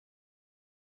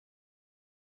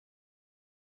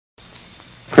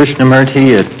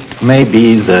Krishnamurti, it may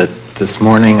be that this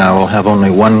morning I will have only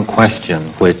one question,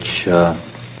 which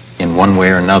in one way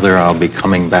or another I'll be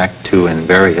coming back to in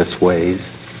various ways.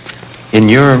 In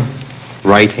your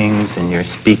writings, in your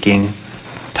speaking,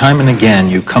 time and again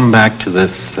you come back to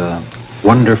this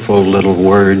wonderful little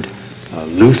word,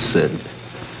 lucid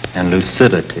and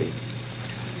lucidity.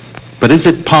 But is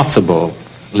it possible,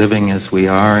 living as we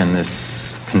are in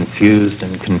this confused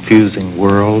and confusing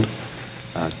world,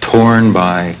 torn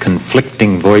by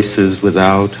conflicting voices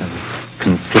without and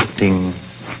conflicting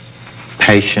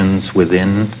passions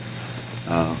within,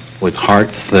 with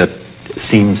hearts that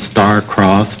seem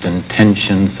star-crossed and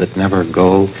tensions that never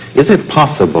go? Is it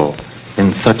possible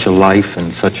in such a life,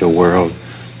 in such a world,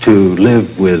 to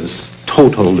live with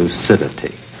total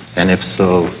lucidity? And if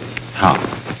so, how?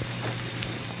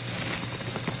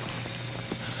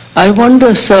 I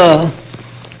wonder, sir,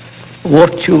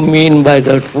 what you mean by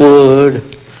that word,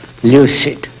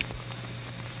 lucid.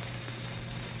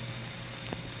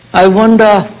 I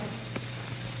wonder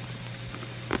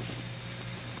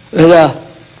whether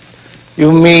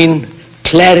you mean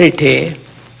clarity.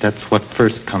 That's what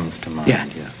first comes to mind, Yeah.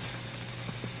 Yes.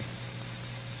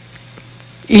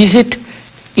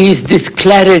 Is this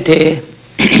clarity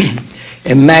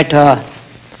a matter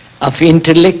of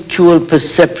intellectual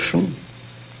perception,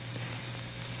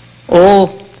 or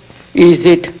is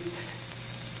it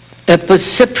a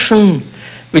perception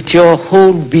with your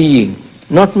whole being,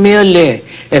 not merely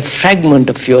a fragment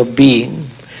of your being,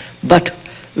 but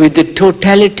with the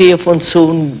totality of one's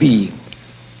own being?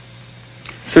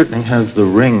 Certainly has the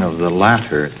ring of the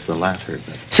latter. It's the latter.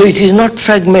 So it is not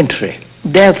fragmentary.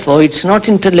 Therefore, it's not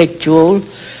intellectual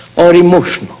or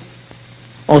emotional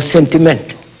or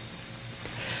sentimental.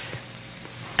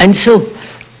 And so,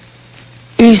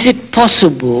 is it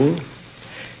possible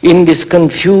in this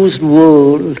confused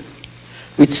world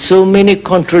with so many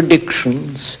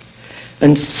contradictions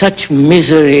and such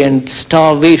misery and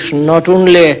starvation, not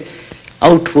only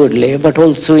outwardly but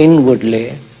also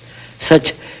inwardly,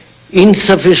 such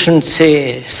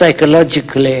insufficiency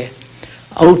psychologically,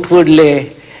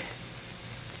 outwardly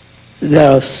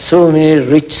there are so many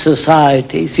rich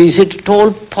societies. Is it at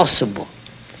all possible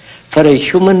for a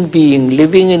human being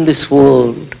living in this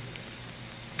world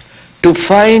to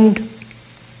find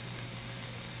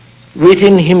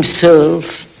within himself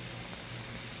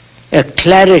a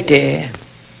clarity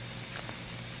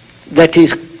that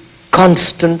is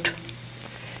constant,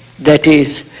 that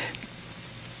is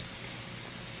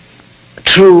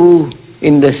true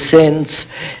in the sense,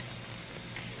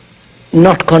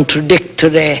 not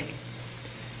contradictory?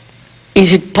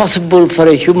 Is it possible for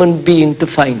a human being to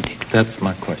find it? That's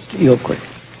my question. Your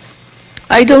question.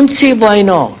 I don't see why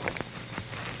not.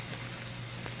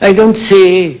 I don't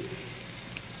see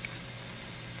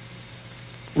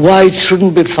why it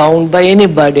shouldn't be found by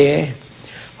anybody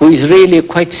who is really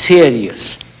quite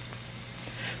serious.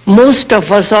 Most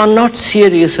of us are not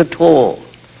serious at all.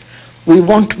 We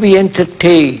want to be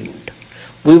entertained.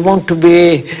 We want to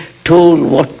be told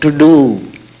what to do.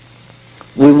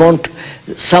 We want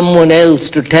someone else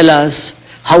to tell us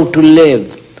how to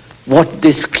live, what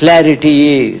this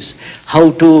clarity is,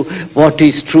 what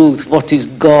is truth, what is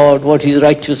God, what is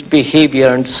righteous behavior,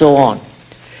 and so on.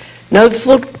 Now, if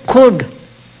one could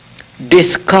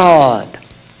discard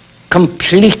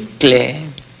completely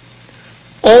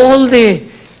all the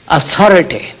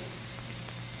authority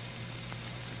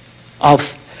of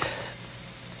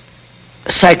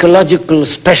psychological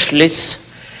specialists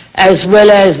as well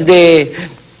as the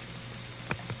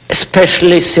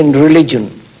specialists in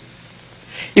religion,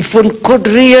 if one could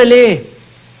really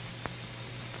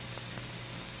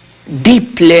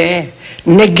deeply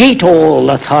negate all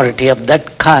authority of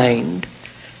that kind,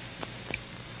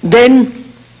 then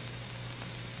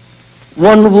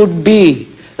one would be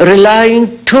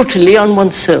relying totally on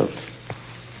oneself.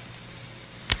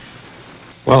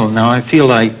 Well, now I feel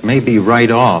like maybe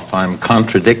right off I'm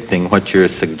contradicting what you're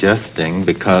suggesting,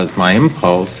 because my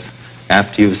impulse,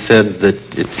 after you've said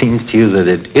that it seems to you that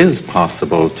it is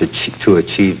possible to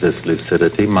achieve this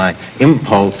lucidity, my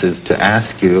impulse is to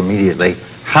ask you immediately,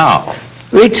 how?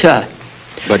 Richard.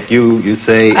 But you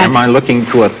say, am I looking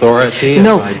to authority?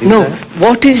 No. That?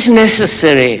 What is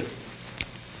necessary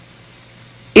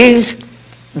is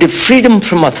the freedom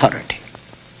from authority,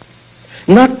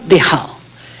 not the how.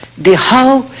 The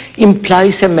how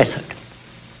implies a method,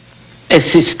 a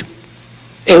system,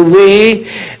 a way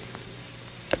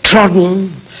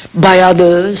trodden by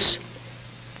others,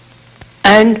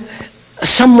 and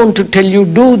someone to tell you,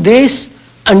 do this,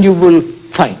 and you will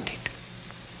find it.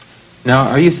 Now,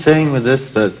 are you saying with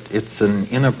this that it's an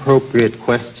inappropriate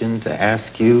question to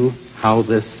ask you how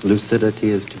this lucidity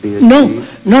is to be achieved? No,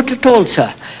 not at all,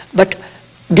 sir. But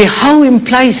the how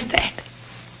implies that.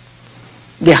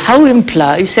 The how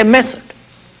implies a method,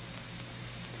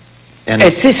 And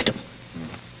a system.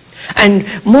 And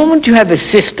moment you have a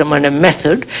system and a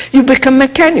method, you become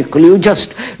mechanical. You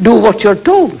just do what you're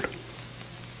told.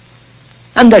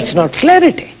 And that's not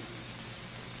clarity.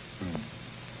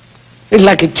 It's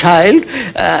like a child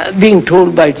being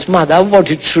told by its mother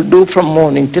what it should do from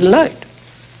morning till night.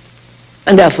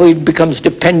 And therefore it becomes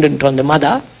dependent on the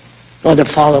mother or the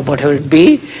father, whatever it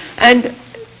be, and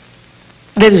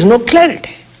there is no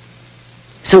clarity.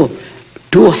 So,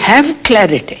 to have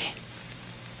clarity,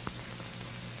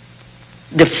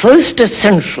 the first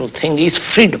essential thing is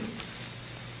freedom.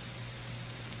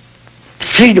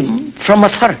 Freedom from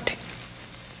authority.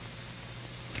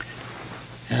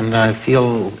 And I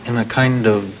feel in a kind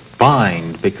of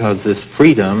bind because this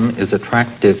freedom is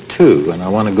attractive too, and I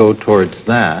want to go towards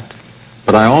that.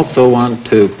 But I also want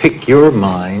to pick your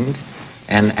mind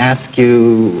and ask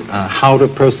you how to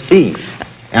proceed.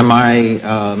 Am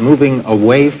I moving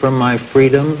away from my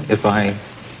freedom if I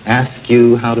ask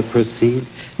you how to proceed?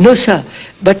 No, sir,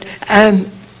 but I'm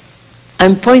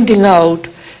pointing out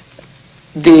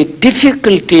the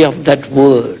difficulty of that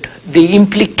word, the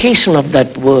implication of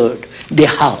that word, the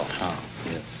how.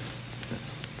 Yes.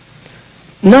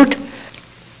 Not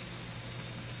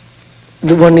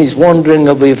the one is wandering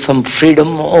away from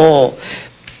freedom or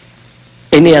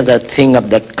any other thing of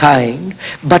that kind,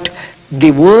 but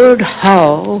the word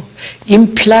how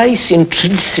implies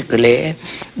intrinsically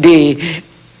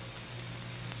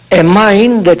a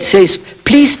mind that says,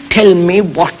 please tell me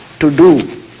what to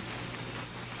do.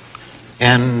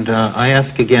 And I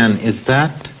ask again, is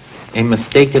that a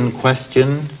mistaken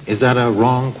question? Is that a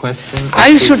wrong question?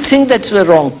 I should think that's the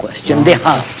wrong question, the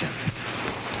how.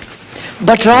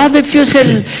 But rather if you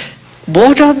say,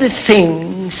 what are the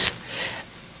things,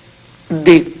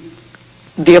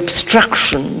 the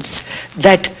obstructions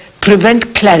that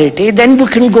prevent clarity, then we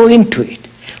can go into it.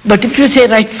 But if you say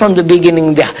right from the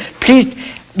beginning, please,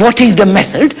 what is the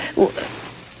method?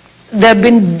 There have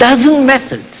been dozen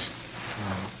methods,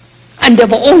 and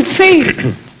they've all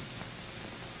failed.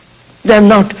 They have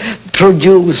not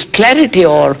produced clarity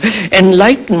or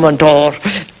enlightenment or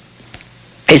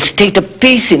a state of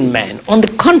peace in man. On the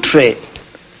contrary,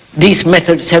 these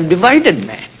methods have divided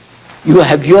man. You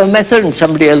have your method and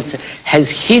somebody else has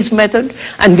his method,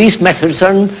 and these methods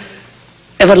are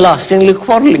everlastingly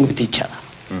quarreling with each other.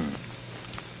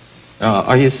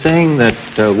 Are you saying that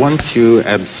once you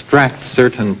abstract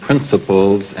certain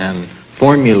principles and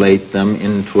formulate them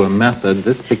into a method,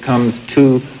 this becomes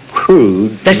too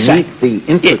crude That's to meet right. the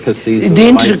intricacies of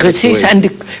the life intricacies situation? and the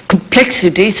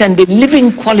complexities and the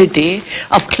living quality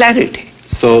of clarity.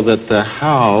 So that the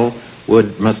how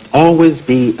must always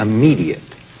be immediate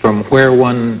from where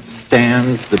one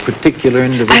stands, the particular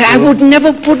individual? I would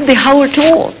never put the how at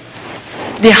all.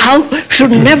 The how should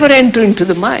never enter into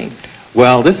the mind.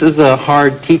 Well, this is a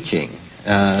hard teaching.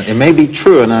 It may be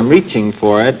true, and I'm reaching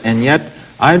for it, and yet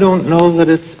I don't know that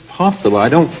it's possible. I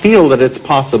don't feel that it's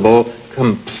possible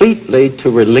completely to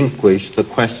relinquish the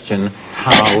question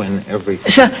how in every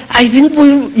sense. So I think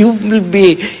we'll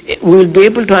be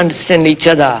able to understand each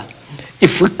other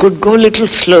if we could go a little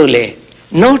slowly,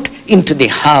 not into the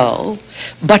how,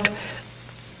 but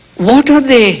what are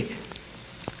the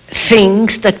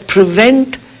things that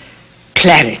prevent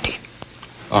clarity?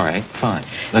 All right, fine.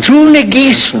 Through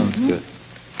negation, Sounds good.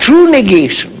 through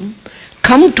negation,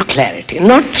 come to clarity,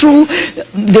 not through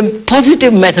the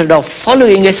positive method of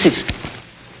following a system.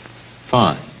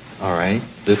 Fine. All right.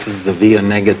 This is the via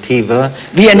negativa.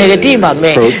 Via negativa,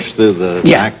 approach through the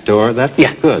back door. That's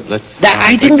good.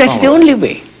 I think that's the only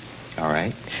way. All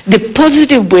right. The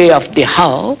positive way of the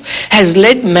how has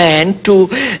led man to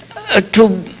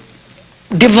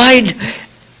divide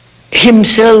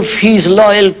himself, his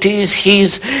loyalties,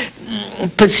 his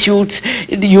pursuits.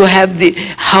 You have the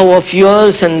how of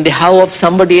yours and the how of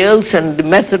somebody else and the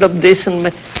method of this and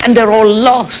they're all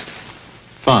lost.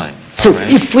 Fine. So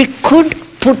right. if we could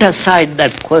put aside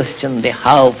that question, the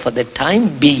how, for the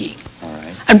time being, all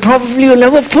right. and probably you'll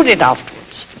never put it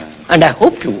afterwards, and I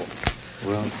hope you won't.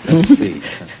 Well, let's see.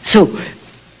 So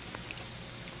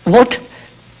what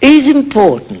is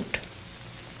important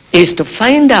is to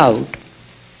find out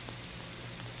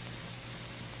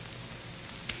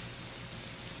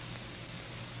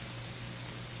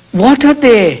what are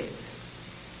the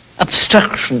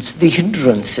obstructions, the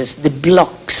hindrances, the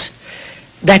blocks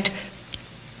that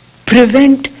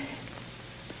prevent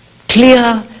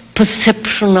clear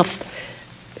perception of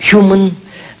human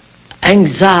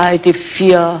anxiety,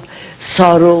 fear,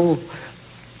 sorrow,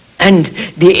 and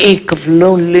the ache of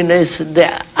loneliness,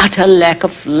 the utter lack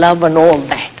of love and all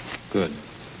that. Good.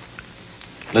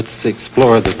 Let's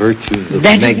explore the virtues of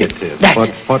the negative.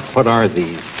 What are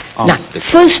these obstacles?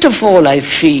 Now, first of all, I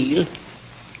feel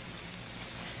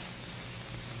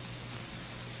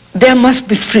there must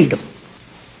be freedom.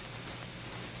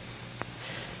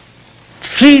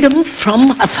 Freedom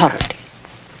from authority.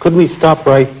 Could we stop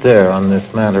right there on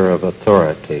this matter of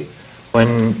authority?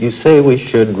 When you say we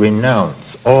should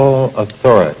renounce all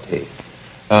authority,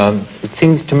 it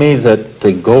seems to me that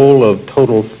the goal of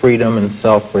total freedom and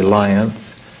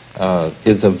self-reliance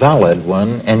is a valid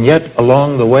one, and yet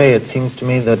along the way it seems to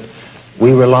me that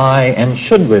we rely and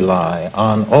should rely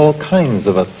on all kinds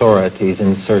of authorities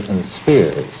in certain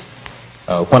spheres.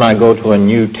 When I go to a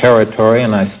new territory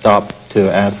and I stop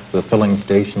to ask the filling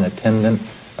station attendant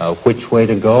which way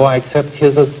to go, I accept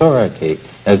his authority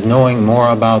as knowing more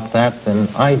about that than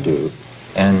I do.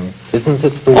 And isn't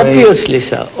this the way? Obviously,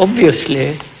 sir.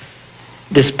 Obviously,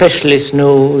 the specialist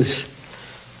knows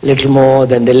little more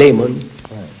than the layman.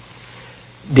 Right.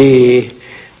 The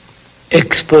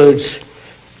experts,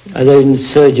 either in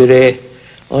surgery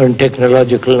or in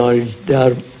technological knowledge,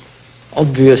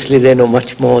 they know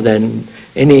much more than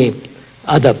any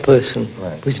other person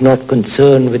who is not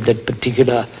concerned with that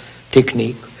particular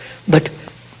technique. But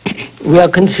we are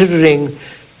considering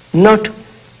not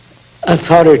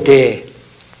authority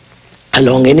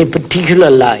along any particular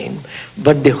line,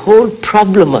 but the whole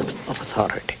problem of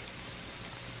authority.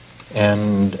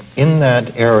 And in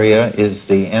that area is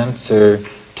the answer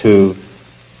to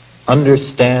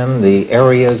understand the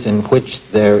areas in which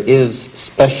there is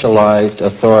specialized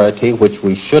authority, which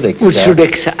we should accept. We should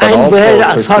accept, and where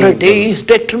authority is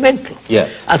detrimental.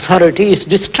 Yes. Authority is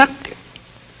destructive.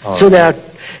 All so right.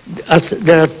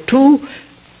 there are two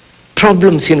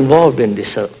problems involved in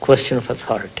this question of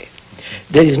authority.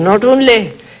 There is not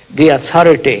only the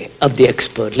authority of the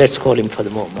expert, let's call him for the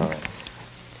moment,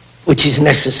 which is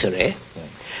necessary,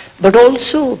 but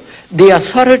also the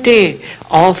authority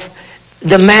of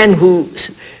the man who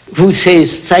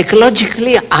says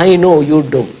psychologically, I know, you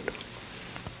don't.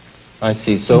 I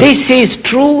see. So this is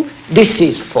true, this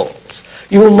is false.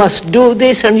 You must do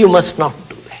this and you must not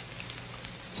do that.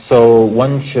 So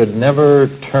one should never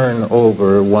turn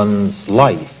over one's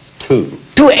life to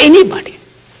anybody.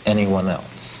 Anyone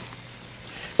else.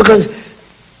 Because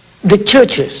the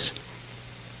churches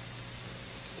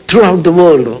throughout the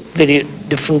world of very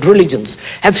different religions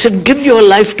have said, give your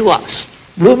life to us.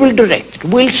 We will direct it,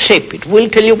 we'll shape it, we'll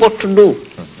tell you what to do.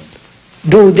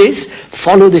 Do this,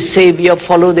 follow the Savior,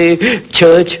 follow the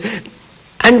church,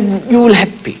 and you will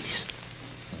have peace.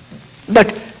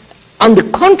 But on the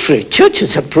contrary,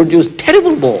 churches have produced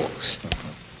terrible wars.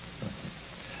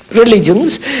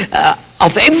 Religions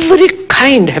of every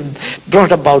kind have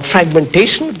brought about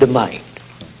fragmentation of the mind.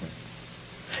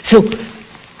 So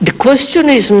the question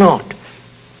is not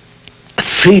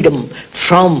freedom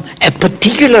from a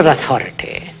particular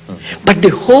authority, but the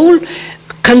whole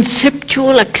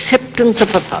conceptual acceptance of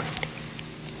authority.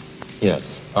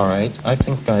 Yes, all right. I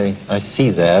think I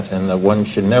see that, and that one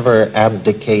should never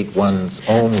abdicate one's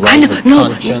own right of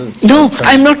conscience. No,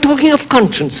 I'm not talking of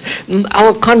conscience.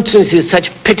 Our conscience is such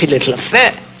a petty little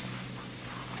affair.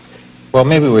 Well,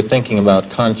 maybe we're thinking about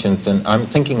conscience, and I'm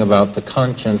thinking about the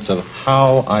conscience of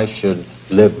how I should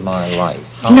live my life.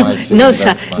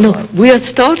 We have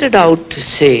started out to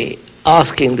say,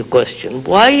 asking the question,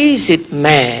 why is it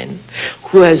man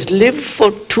who has lived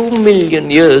for 2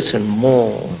 million years and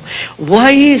more,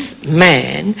 why is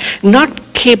man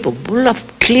not capable of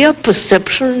clear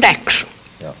perception and action?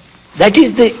 Yeah. That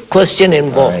is the question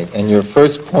involved. All right. And your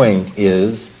first point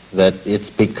is that it's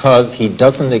because he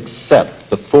doesn't accept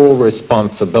the full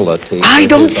responsibility. I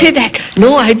don't say that.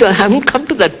 No, I haven't come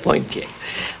to that point yet.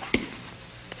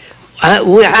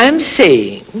 I'm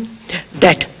saying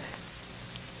that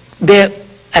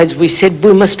as we said,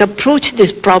 we must approach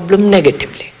this problem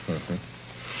negatively,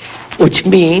 which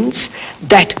means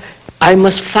that I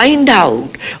must find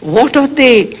out what are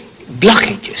the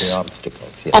blockages,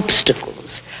 the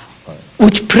obstacles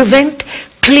which prevent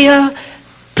clear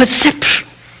perception.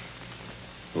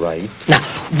 Right. Now,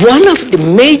 one of the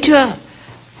major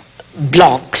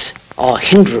blocks or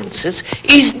hindrances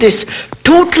is this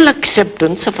total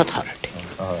acceptance of authority.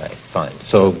 All right, fine.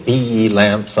 So be ye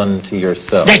lamps unto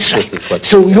yourselves. That's right. This is what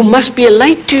so you must be a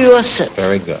light to yourself.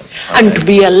 Very good. And to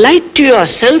be a light to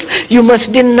yourself, you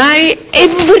must deny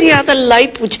every other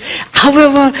light, which,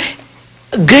 however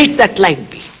great that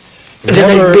light be.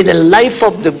 Whether it be the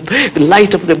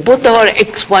light of the Buddha or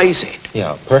X, Y, Z.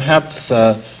 Yeah, perhaps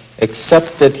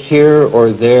accept it here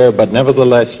or there, but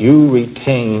nevertheless you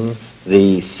retain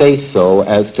the say-so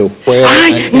as to where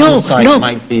an insight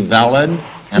might be valid?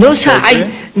 No,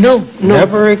 sir, no.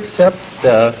 Never accept...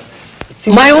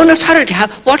 my own authority.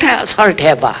 What authority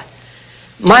have I?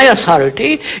 My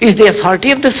authority is the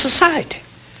authority of the society.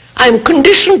 I am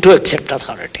conditioned to accept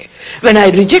authority. When I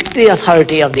reject the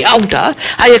authority of the outer,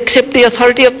 I accept the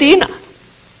authority of the inner.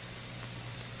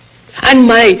 And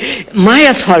my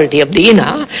authority of the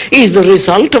inner is the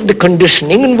result of the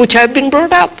conditioning in which I have been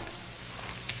brought up.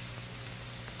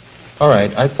 All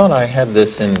right, I thought I had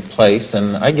this in place,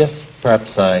 and I guess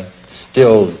perhaps I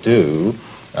still do.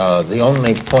 The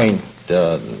only point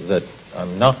that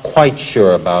I'm not quite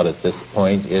sure about at this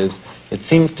point is, it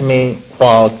seems to me,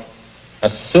 while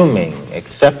assuming,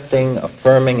 accepting,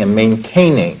 affirming, and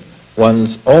maintaining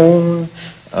one's own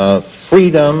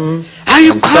freedom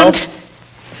you and can't, self...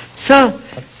 Sir,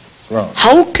 that's wrong.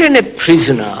 How can a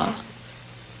prisoner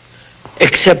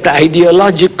accept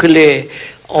ideologically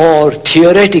or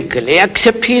theoretically,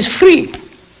 accept he is free?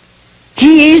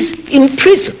 He is in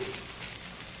prison.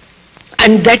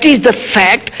 And that is the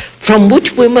fact from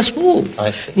which we must move.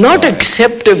 Not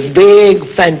accept a vague,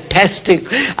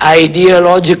 fantastic,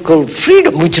 ideological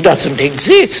freedom which doesn't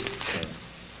exist.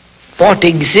 What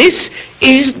exists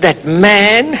is that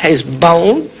man has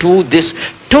bound to this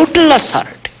total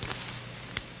authority.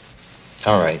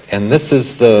 All right, and this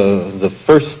is the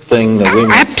first thing that we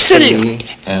must see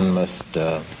and must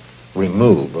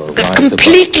remove or rise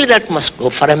completely above. That must go.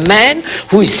 For a man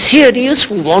who is serious,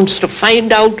 who wants to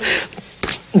find out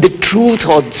the truth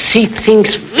or see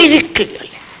things very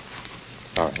clearly.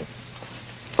 All right,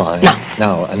 fine.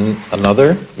 Now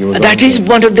another? That is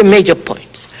one of the major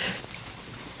points.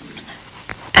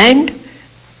 And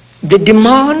the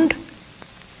demand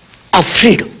of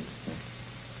freedom.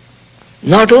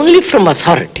 Not only from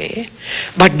authority,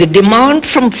 but the demand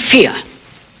from fear,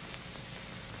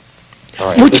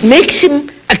 which makes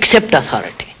him accept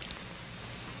authority.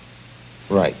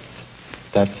 Right.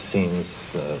 That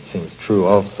seems true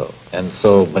also. And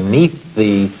so beneath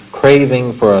the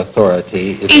craving for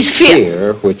authority is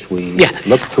fear, which we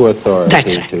look to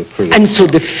authority to free. And so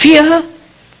the fear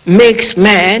makes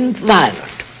man violent.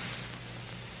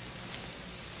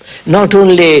 Not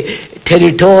only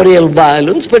territorial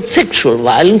violence, but sexual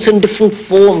violence and different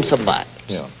forms of violence.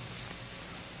 Yeah.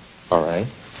 All right.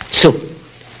 So,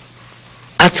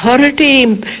 authority,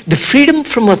 the freedom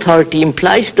from authority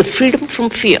implies the freedom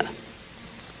from fear.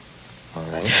 All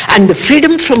right. And the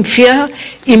freedom from fear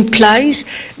implies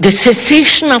the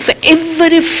cessation of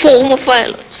every form of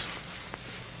violence.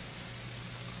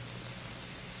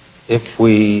 If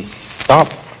we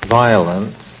stop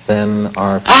violence, then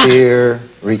our fear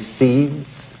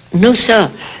recedes? No, sir.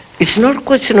 It's not a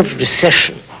question of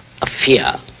recession, of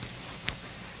fear.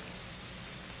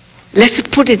 Let's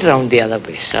put it around the other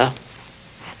way, sir.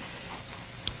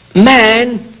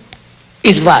 Man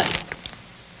is violent.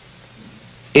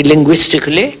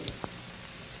 Linguistically,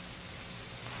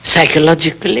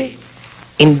 psychologically,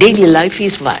 in daily life he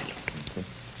is violent,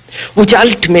 which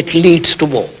ultimately leads to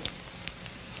war.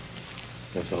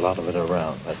 There's a lot of it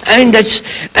around.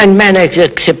 And man has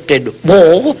accepted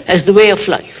war as the way of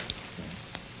life.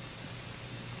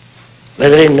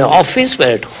 Whether in the office,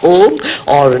 whether at home,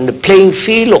 or in the playing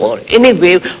field, or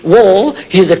anywhere, war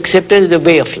he has accepted as the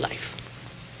way of life,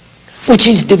 which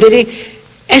is the very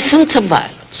essence of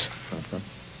violence.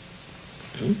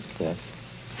 Yes.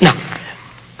 Now,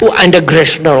 and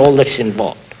aggression and all that's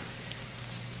involved.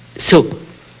 So,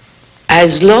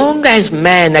 as long as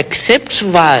man accepts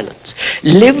violence,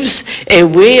 lives a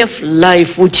way of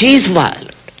life which is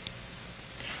violent,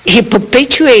 he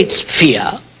perpetuates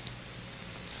fear,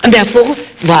 and therefore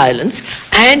violence,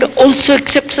 and also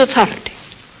accepts authority.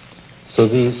 So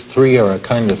these three are a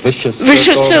kind of vicious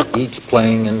circle, each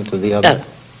playing into the other?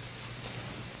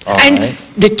 And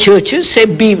the churches say,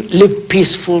 live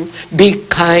peaceful, be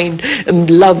kind, and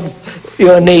love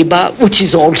your neighbor, which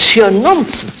is all sheer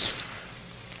nonsense.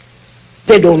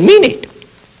 They don't mean it.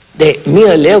 They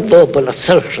merely a verbal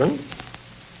assertion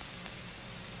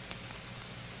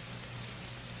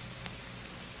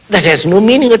that has no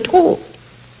meaning at all.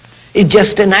 It's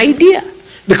just an idea,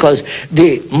 because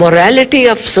the morality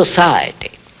of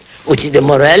society, which is the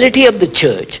morality of the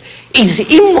church, is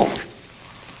immoral.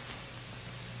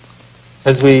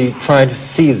 As we try to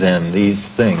see then these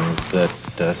things that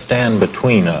stand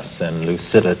between us and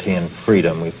lucidity and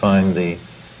freedom, we find the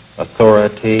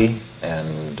authority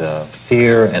and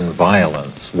fear and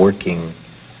violence working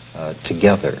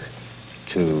together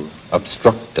to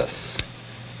obstruct us.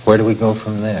 Where do we go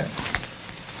from there?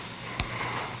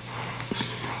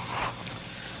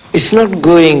 It's not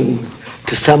going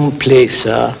to some place,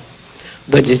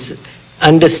 but it's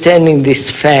understanding this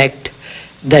fact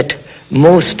that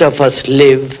most of us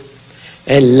live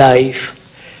a life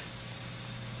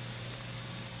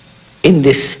in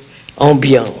this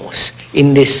ambiance,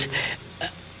 in this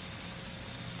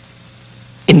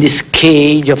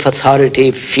cage of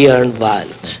authority, fear and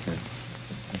violence.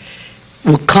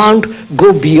 We can't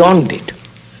go beyond it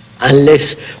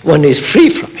unless one is free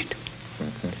from it.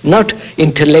 Not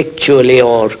intellectually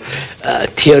or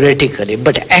theoretically,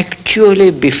 but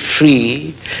actually be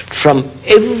free from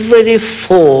every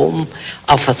form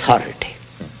of authority.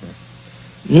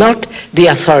 Not the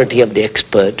authority of the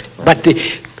expert, but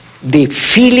the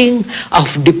feeling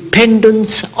of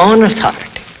dependence on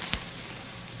authority.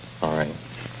 All right.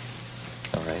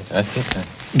 I think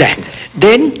that.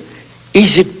 Then,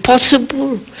 is it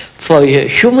possible for a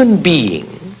human being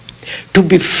to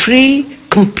be free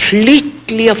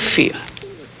completely of fear?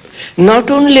 Not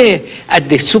only at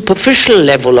the superficial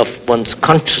level of one's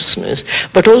consciousness,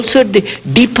 but also at the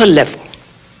deeper level,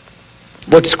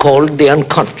 what's called the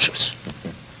unconscious.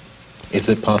 Is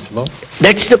it possible?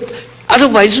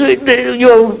 Otherwise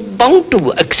you're bound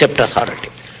to accept authority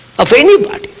of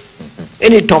anybody.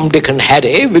 Any Tom, Dick and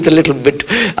Harry with a little bit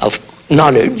of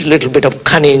knowledge, a little bit of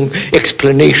cunning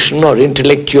explanation or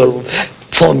intellectual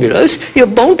formulas, you're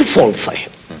bound to fall for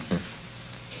him.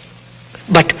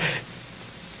 But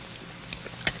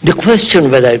the question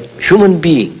whether a human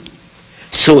being,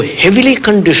 so heavily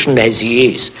conditioned as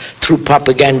he is, through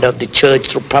propaganda of the church,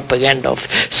 through propaganda of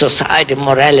society,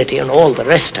 morality and all the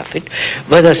rest of it,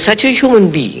 whether such a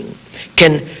human being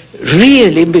can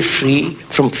really be free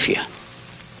from fear.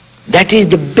 That is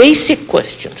the basic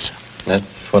question, sir.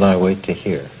 That's what I wait to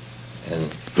hear.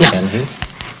 And now, can he?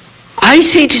 I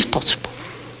say it is possible.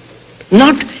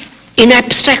 Not in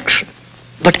abstraction,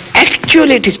 but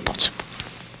actually it is possible.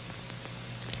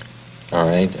 All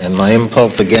right, and my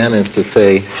impulse again is to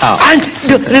say how. And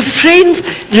the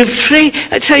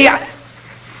refrain, so yeah,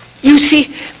 you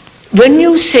see, when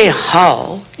you say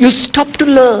how, you stop to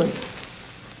learn.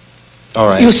 All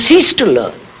right. You cease to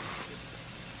learn.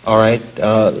 All right,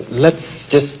 let's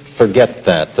just forget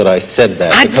that I said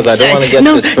that, because I don't want to get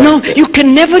distracted. No, you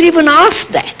can never even ask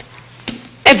that,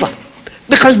 ever,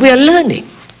 because we are learning.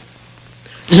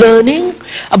 Learning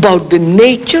about the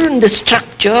nature and the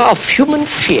structure of human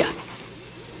fear.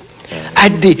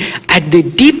 At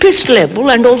the deepest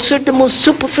level and also at the most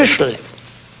superficial level.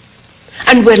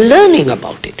 And we're learning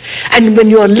about it. And when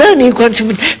you are learning,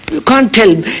 you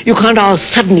can't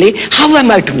ask suddenly, how am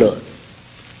I to learn?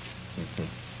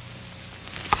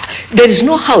 There is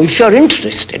no how. If you're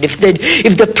interested,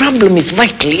 if the problem is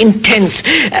vitally intense,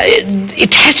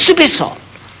 it has to be solved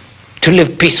to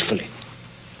live peacefully.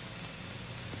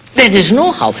 There is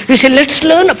no how. You say, let's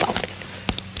learn about it.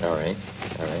 All right.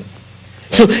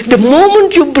 So the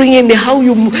moment you bring in the how,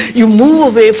 you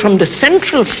move away from the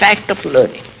central fact of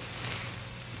learning.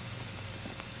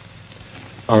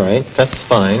 All right, that's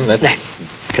fine. Let's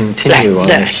continue on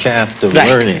the shaft of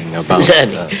learning about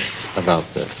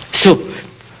this. So,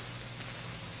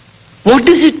 what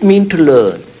does it mean to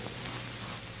learn?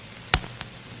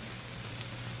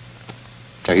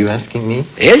 Are you asking me?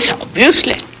 Yes,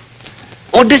 obviously.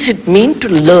 What does it mean to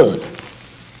learn?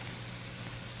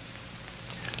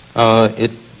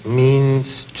 It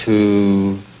means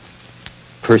to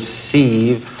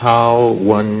perceive how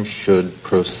one should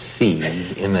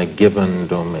proceed in a given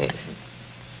domain.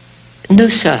 No,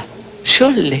 sir.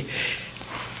 Surely.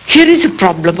 Here is a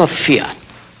problem of fear.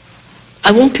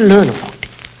 I want to learn about it.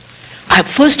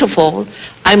 First of all,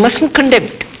 I mustn't condemn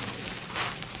it.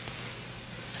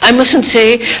 I mustn't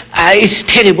say it's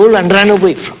terrible and run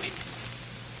away from it.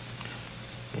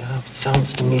 Yeah, it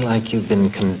sounds to me like you've been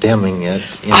condemning it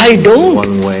in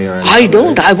one way or another. I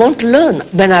don't. I want to learn.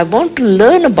 When I want to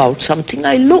learn about something,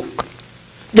 I look.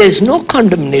 There's no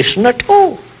condemnation at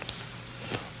all.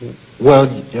 Well,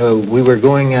 we were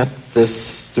going at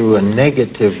this through a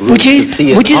negative route which is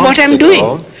what I'm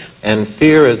doing. And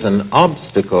fear is an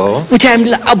obstacle.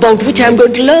 About which I'm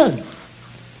going to learn.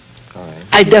 All right.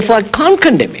 I therefore can't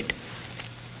condemn it.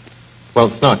 Well,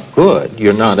 it's not good.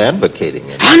 You're not advocating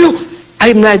it. No.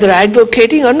 I'm neither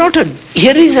advocating or not.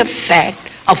 Here is a fact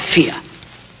of fear.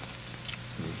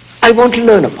 I want to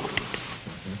learn about it.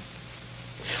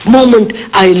 Moment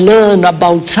I learn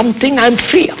about something, I'm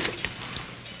free of it.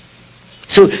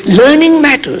 So learning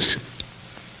matters.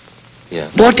 Yeah.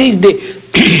 What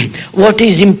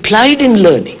is implied in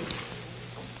learning?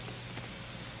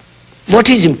 What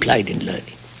is implied in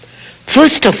learning?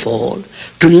 First of all,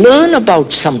 to learn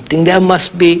about something, there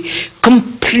must be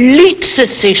complete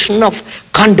cessation of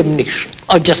condemnation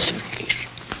or justification.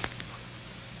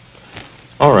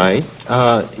 All right.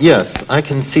 Yes, I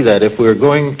can see that. If we're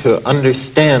going to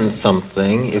understand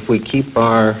something, if we keep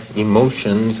our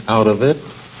emotions out of it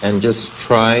and just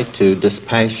try to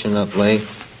dispassionately...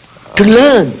 To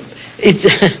learn.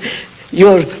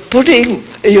 You're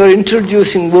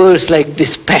introducing words like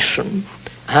dispassion.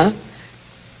 Huh?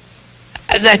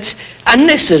 That's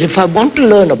unnecessary. If I want to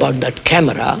learn about that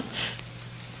camera,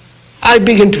 I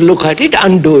begin to look at it,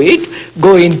 undo it,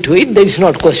 go into it. There is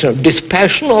not a question of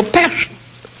dispassion or passion.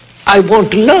 I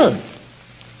want to learn.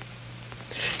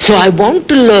 So I want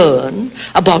to learn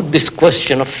about this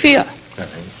question of fear.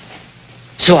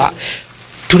 So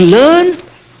to learn,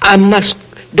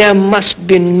 there must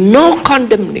be no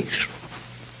condemnation,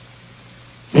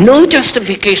 no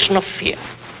justification of fear,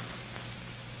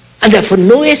 and therefore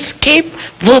no escape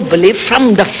verbally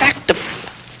from the fact of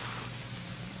fear.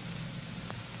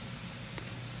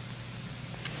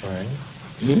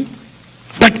 Right.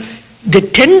 But the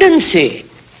tendency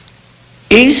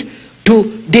is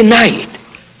to deny it.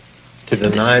 To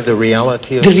deny the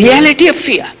reality of fear? The reality of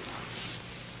fear.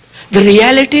 The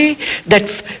reality that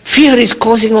fear is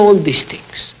causing all these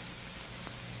things.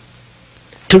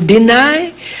 To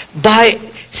deny by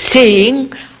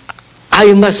saying,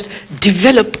 I must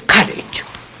develop courage.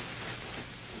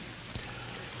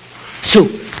 So,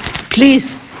 please,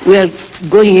 we are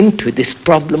going into this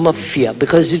problem of fear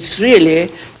because it's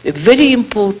really a very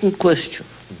important question.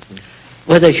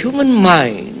 Whether human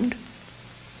mind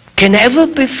can ever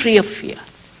be free of fear.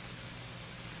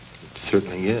 It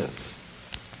certainly is.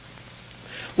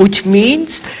 Which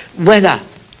means whether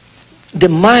the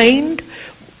mind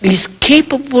is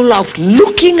capable of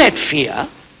looking at fear,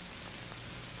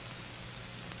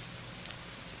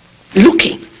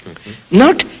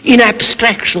 not in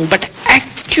abstraction, but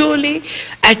actually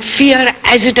at fear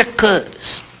as it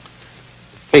occurs.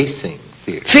 Facing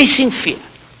fear. Facing fear.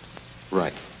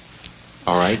 Right.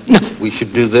 All right. No. We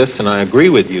should do this, and I agree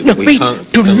with you. No, we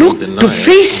can't to look, to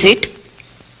face it,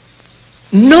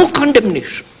 no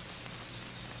condemnation.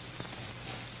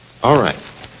 All right.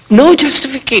 No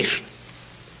justification.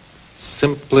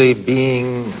 Simply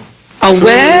being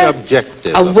aware,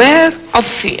 objective. Aware of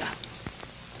fear.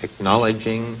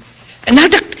 Acknowledging.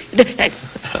 Not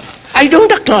I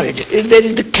don't acknowledge it. There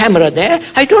is the camera there.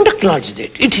 I don't acknowledge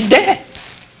it. It is there.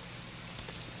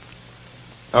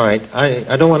 All right.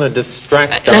 I don't want to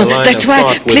distract our line that's of why,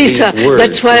 thought with please, these words.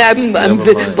 That's why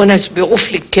one has to be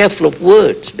awfully careful of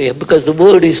words, because the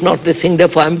word is not the thing.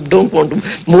 Therefore, I don't want to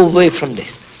move away from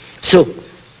this. So,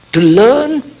 to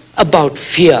learn about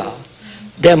fear,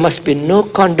 there must be no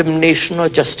condemnation or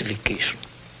justification.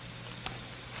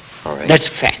 All right. That's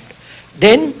fact.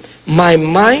 Then the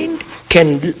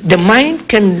mind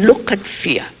can look at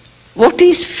fear. What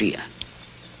is fear?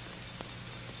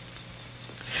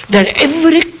 There are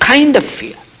every kind of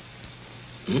fear.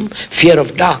 Fear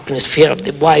of darkness, fear of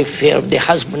the wife, fear of the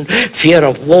husband, fear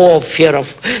of war, fear of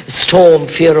storm,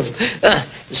 fear of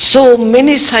so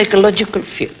many psychological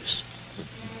fears.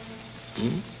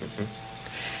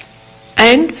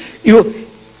 And you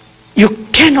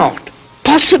cannot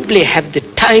possibly have the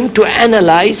time to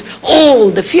analyze all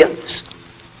the fears.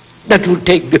 That would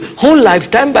take the whole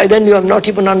lifetime. By then you have not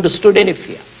even understood any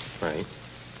fear. Right.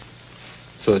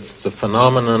 So it's the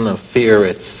phenomenon of fear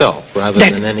itself rather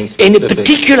than any specific... Any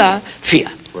particular fear.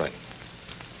 Right.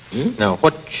 Now,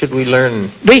 what should we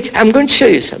learn? Wait, I'm going to show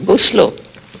you, sir. Go slow.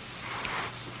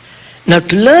 Now,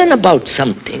 to learn about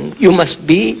something, you must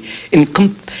be in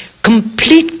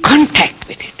complete contact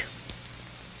with it.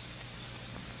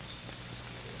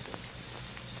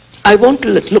 I want to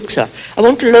look, sir. I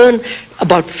want to learn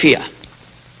about fear.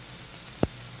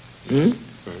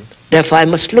 Therefore, I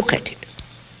must look at it.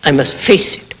 I must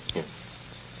face it. Yes.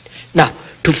 Now,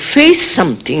 to face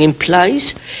something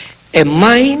implies a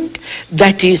mind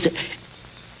that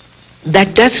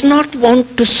does not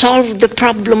want to solve the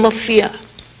problem of fear.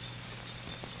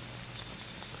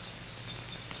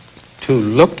 To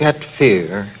look at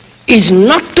fear is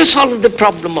not to solve the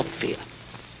problem of fear.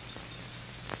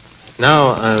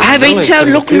 Now, I have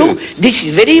examined, look, this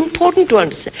is very important to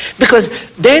understand. Because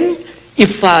then,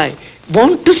 if I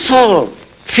want to solve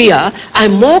fear,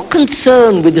 I'm more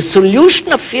concerned with the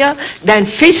solution of fear than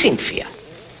facing fear.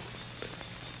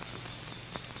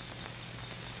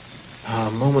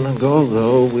 A moment ago,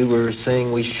 though, we were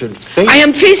saying we should face... I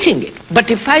am facing it.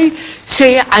 But if I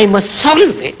say I must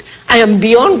solve it, I am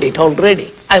beyond it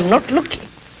already. I am not looking.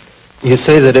 You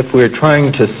say that if we're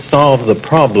trying to solve the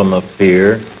problem of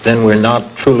fear, then we're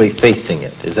not truly facing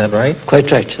it. Is that right?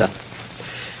 Quite right, sir.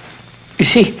 You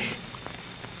see,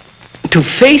 to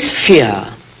face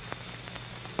fear,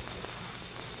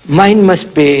 mind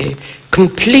must be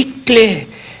completely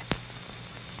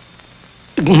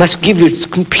must give its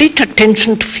complete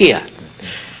attention to fear.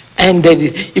 And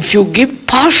if you give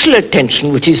partial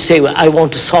attention, which is say, I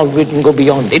want to solve it and go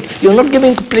beyond it, you're not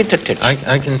giving complete attention.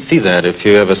 I can see that if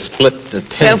you have a split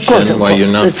attention Of course.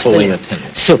 you're not That's fully very,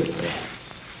 attentive.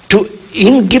 So,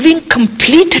 in giving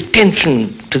complete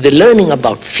attention to the learning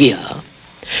about fear,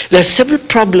 there are several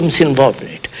problems involved in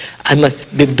it. I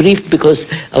must be brief because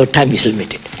our time is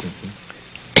limited.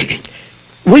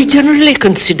 We generally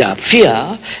consider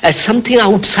fear as something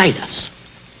outside us.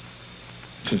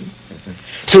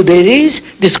 So there is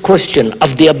this question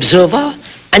of the observer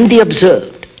and the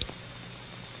observed.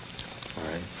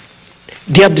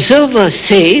 The observer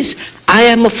says, I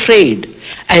am afraid,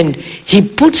 and he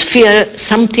puts fear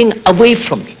something away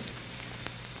from me.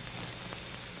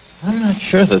 I'm not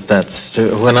sure that that's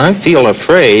true. When I feel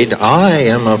afraid, I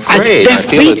am afraid. I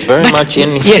feel it's very much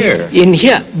in here. Yes, in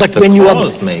here. But the when you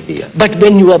but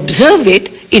when you observe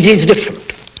it, it is different.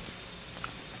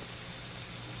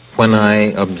 When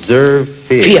I observe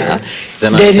fear,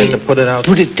 then I tend to put it out.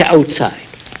 Put it outside.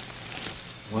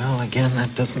 Well, again,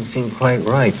 that doesn't seem quite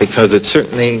right because it's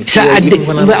certainly So even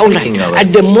when I'm thinking of it.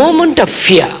 At the moment of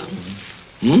fear,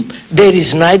 there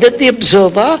is neither the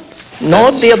observer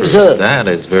nor the observed. That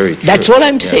is very true. That's what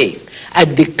I'm saying.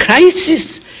 At the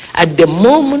crisis, at the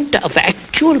moment of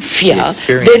actual fear,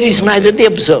 there is neither the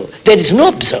observer. There is no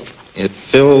observer. It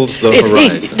fills the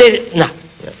horizon.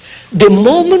 The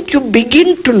moment you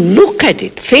begin to look at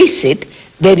it, face it,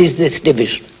 there is this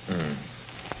division.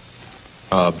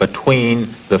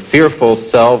 Between the fearful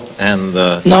self and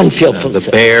the non-fearful the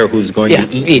self. Bear who's going to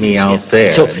eat me out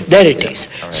there. So there it is.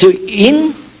 Right. So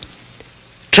in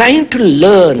trying to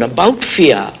learn about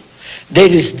fear, there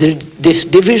is this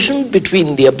division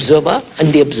between the observer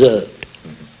and the observed.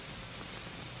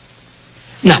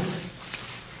 Now,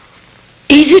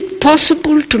 is it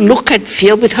possible to look at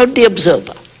fear without the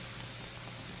observer?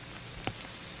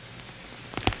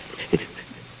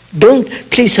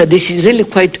 Please sir, this is really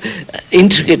quite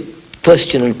intricate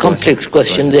question and complex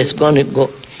question. There's going to go,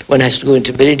 one has to go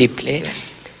into very deeply.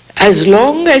 As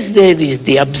long as there is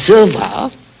the observer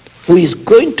who is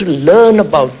going to learn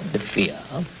about the fear,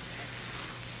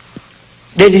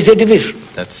 there is a division.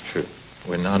 That's true.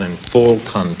 We're not in full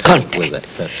contact with it.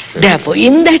 That's true. Therefore,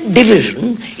 in that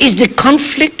division is the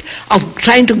conflict of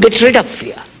trying to get rid of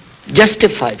fear,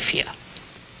 justify fear.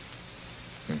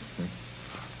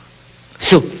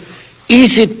 So,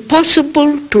 is it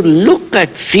possible to look at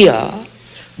fear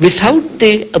without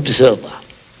the observer?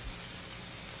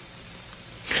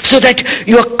 So that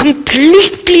you are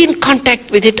completely in contact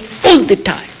with it all the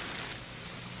time.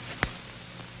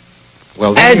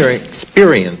 Well, then you're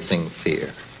experiencing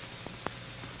fear.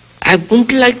 I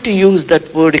wouldn't like to use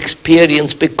that word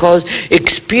experience because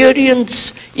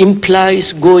experience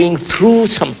implies going through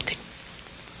something,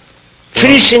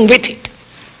 finishing with it.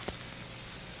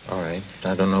 All right.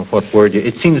 I don't know what word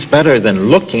it seems better than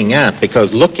looking at,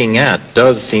 because looking at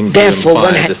does seem to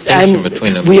imply a distinction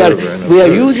between observer and observed. We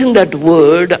are using that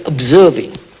word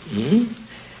observing.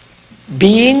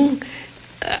 Being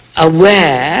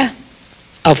aware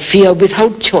of fear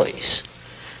without choice,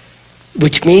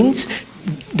 which means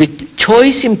the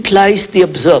choice implies the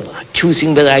observer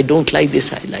choosing whether I don't like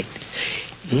this, I like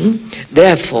this.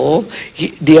 Therefore,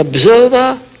 the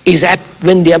observer is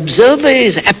when the observer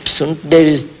is absent, there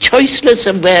is choiceless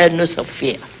awareness of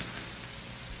fear.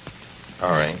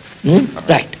 All right.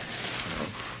 Right.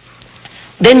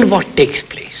 Then what takes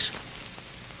place?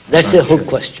 That's the whole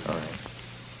question. All right.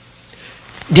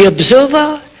 The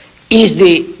observer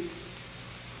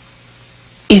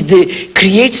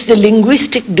creates the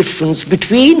linguistic difference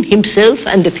between himself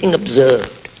and the thing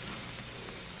observed.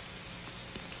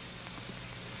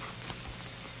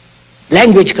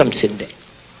 Language comes in there.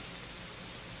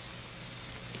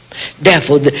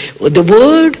 Therefore, the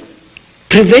word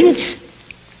prevents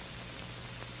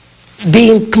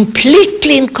being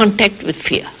completely in contact with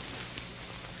fear.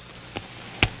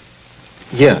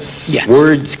 Yes. Yeah.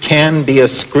 Words can be a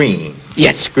screen.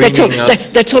 Yes.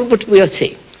 That's all what we are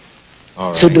saying.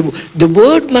 All right. So the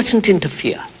word mustn't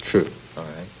interfere. True. All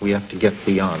right. We have to get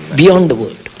beyond that. Beyond the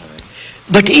word. All right.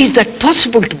 But is that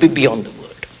possible to be beyond the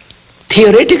word?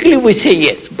 Theoretically we say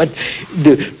yes, but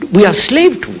we are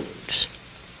slave to words.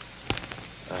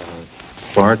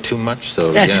 Far too much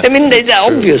so, yes. I mean, it's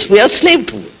obvious. We are slave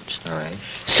to words. All right.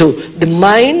 So the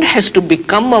mind has to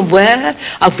become aware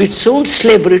of its own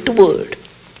slavery to word,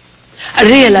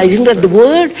 realizing that the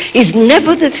word is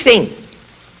never the thing.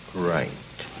 Right.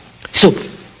 So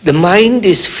the mind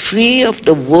is free of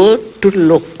the word to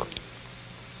look. All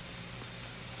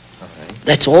right.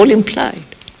 That's all implied.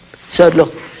 So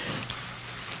look,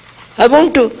 I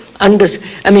want to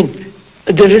understand,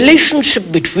 the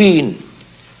relationship between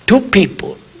two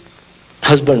people,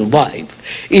 husband and wife,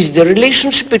 is the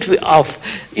relationship of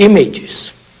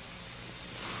images.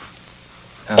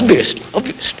 Obviously.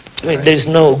 I mean, there is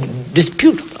no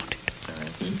dispute about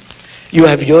it. You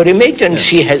have your image and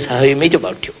she has her image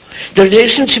about you. The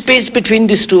relationship is between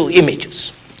these two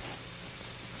images.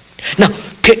 Now,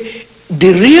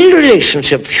 the real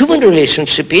relationship, human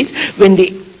relationship, is when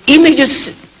the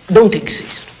images don't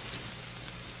exist.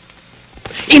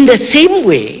 In the same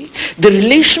way, the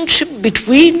relationship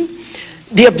between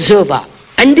the observer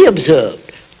and the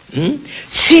observed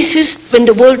ceases when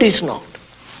the world is not.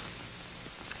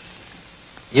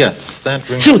 Yes, that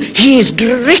brings... So he is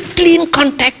directly in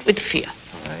contact with fear.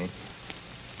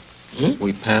 Right.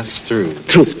 We pass through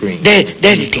the screen. There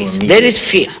it is. There is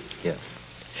fear. Yes.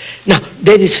 Now,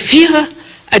 there is fear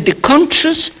at the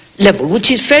conscious level, which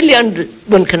is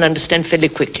one can understand fairly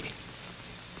quickly.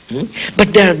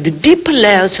 But there are the deeper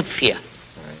layers of fear,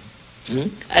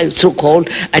 so-called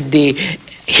at the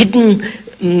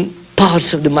hidden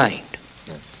parts of the mind.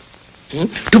 Yes.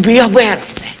 To be aware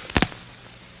of that.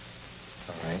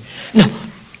 All right. Now,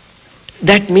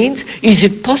 that means, is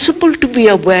it possible to be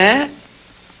aware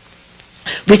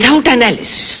without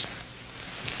analysis?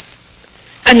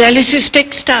 Analysis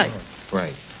takes time.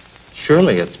 Right.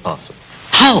 Surely it's possible.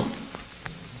 How?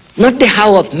 Not the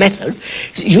how of method.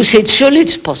 You said surely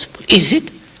it's possible. Is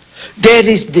it? There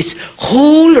is this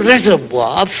whole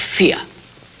reservoir of fear.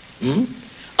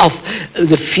 Of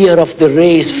the fear of the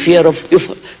race, fear of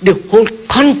the whole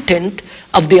content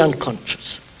of the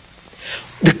unconscious.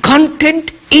 The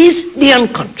content is the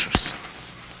unconscious.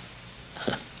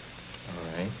 All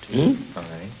right. All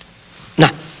right.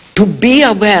 Now, to be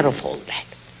aware of all that,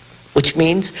 which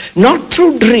means not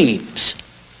through dreams.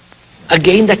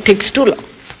 Again, that takes too long.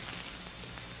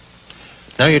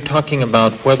 Now you're talking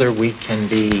about whether we can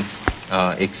be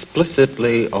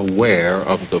explicitly aware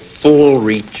of the full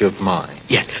reach of mind.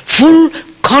 Yes, full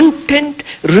content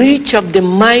reach of the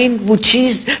mind, which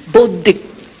is both the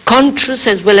conscious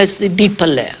as well as the deeper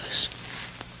layers.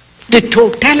 The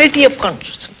totality of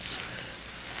consciousness.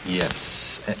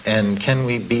 Yes, and can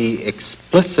we be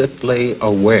explicitly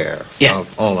aware of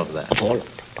all of that? Of all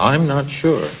of that. I'm not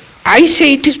sure. I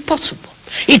say it is possible.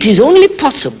 It is only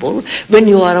possible when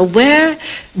you are aware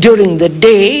during the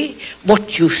day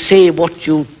what you say,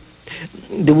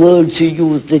 the words you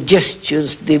use, the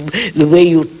gestures, the way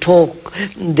you talk,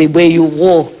 the way you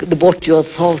walk, what your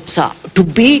thoughts are. To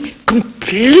be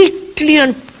completely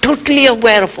and totally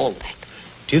aware of all that.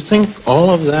 Do you think all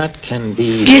of that can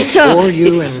be Yes, before sir.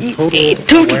 you in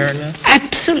total awareness?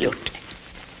 Absolutely.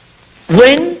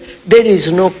 When there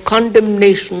is no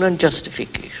condemnation and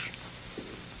justification.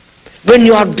 When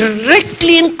you are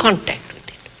directly in contact with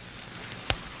it.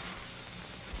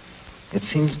 It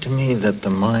seems to me that the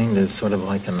mind is sort of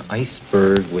like an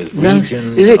iceberg with No,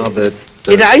 regions of it.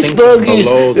 The iceberg is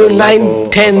below the level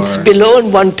 9/10 of below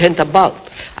and 1/10 above.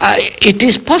 It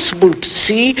is possible to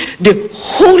see the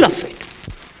whole of it.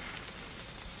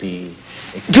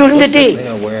 During the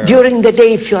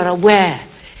day, if you are aware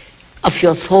of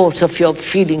your thoughts, of your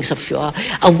feelings, of your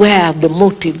aware of the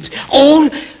motives, all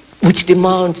which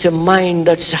demands a mind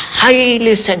that's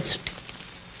highly sensitive.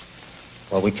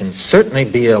 Well, we can certainly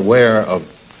be aware of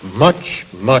much,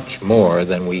 much more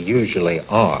than we usually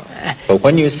are. But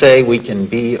when you say we can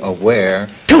be aware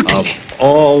of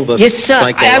all the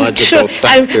psychological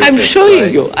factors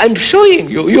I'm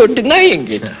showing you. You're denying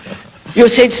it. You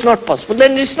say it's not possible.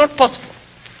 Then it's not possible.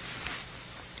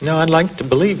 No, I'd like to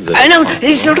believe that. I know.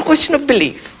 It's not a question of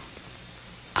belief.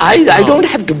 I don't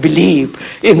have to believe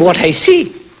in what I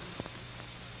see.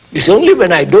 It's only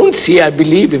when I don't see I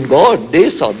believe in God,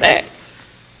 this or that.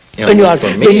 Yeah,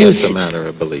 for me it's a matter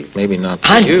of belief. Maybe not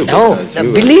for you. No,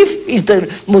 belief is the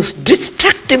most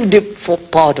destructive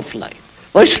part of life.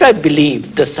 Why should I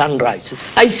believe the sun rises?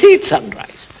 I see it sunrise.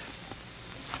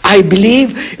 I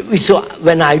believe, so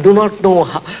when I do not know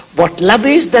what love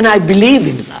is, then I believe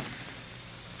in love.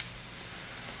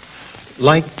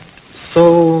 Like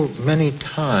so many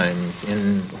times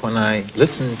when I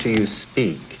listen to you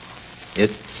speak,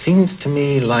 it seems to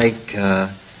me like a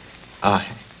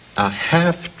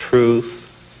half-truth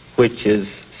which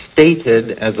is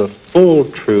stated as a full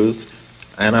truth,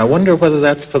 and I wonder whether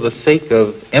that's for the sake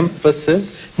of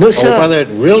emphasis or whether it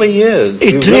really is.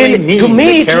 You really need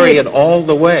to carry it all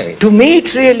the way. To me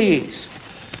it really is.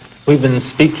 We've been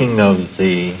speaking of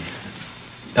the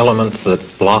elements that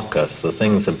block us, the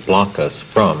things that block us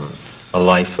from a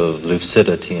life of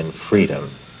lucidity and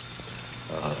freedom,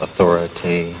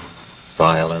 authority,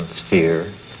 violence,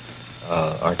 fear.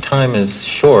 Our time is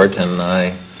short, and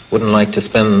I wouldn't like to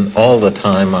spend all the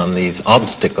time on these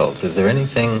obstacles. Is there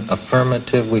anything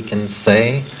affirmative we can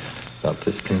say about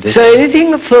this condition? So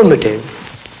anything affirmative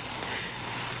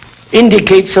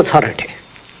indicates authority.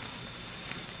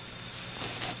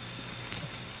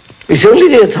 It's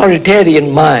only the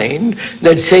authoritarian mind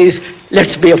that says,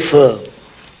 let's be firm.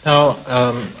 Now,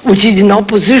 which is in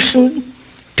opposition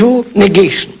to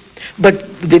negation.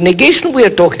 But the negation we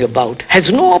are talking about has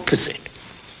no opposite.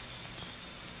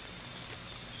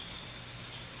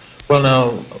 Well, now,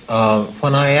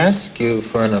 when I ask you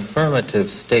for an affirmative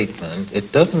statement,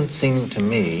 it doesn't seem to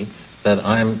me that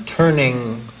I'm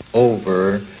turning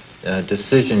over a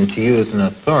decision to you as an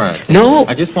authority. No.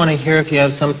 I just want to hear if you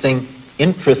have something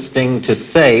interesting to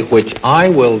say, which I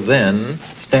will then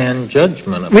stand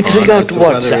judgment upon. With regard to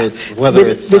what, sir?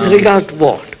 With regard to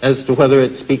what? As to whether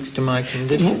it speaks to my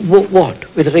condition.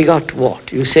 What? With regard to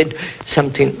what? You said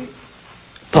something.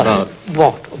 About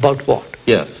what? About what?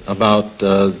 Yes, about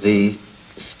the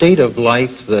state of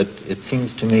life that it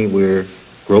seems to me we're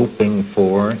groping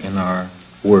for in our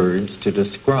words to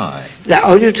describe. Now,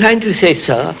 are you trying to say,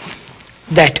 sir,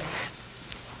 that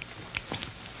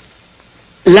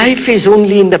life is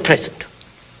only in the present?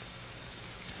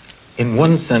 In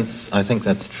one sense, I think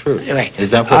that's true. Right.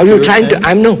 Is that what are you you're trying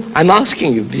saying? to? I'm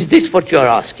asking you. Is this what you are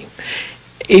asking?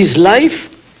 Is life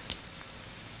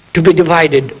to be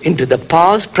divided into the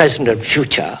past, present, and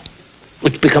future,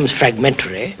 which becomes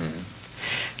fragmentary,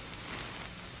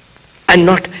 and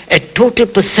not a total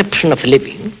perception of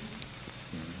living?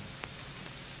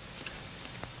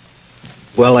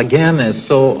 Well, again, as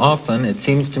so often, it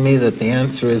seems to me that the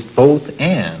answer is both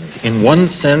and. In one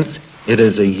sense, it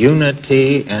is a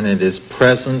unity, and it is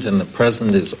present, and the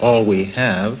present is all we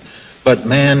have. But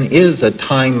man is a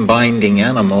time-binding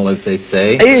animal, as they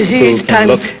say, He is can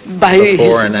look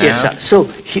before and yes, after.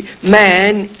 sir. So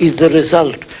man is the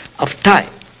result of time,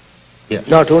 Yes.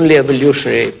 not only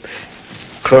evolutionary,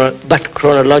 but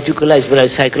chronological as well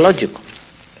as psychological.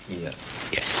 Yes.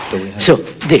 Yes. So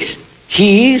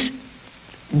he is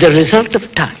the result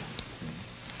of time,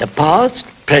 the past,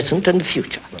 present, and the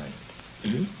future.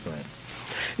 Right. Right.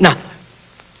 Now,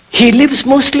 he lives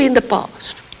mostly in the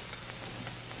past.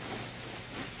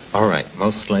 All right,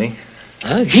 mostly.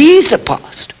 He is the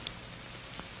past.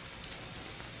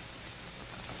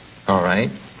 All right.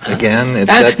 Again,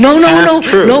 it's No,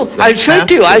 true. I'll show it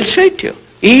to you. I'll show it to you.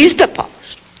 He is the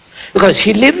past. Because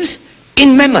he lives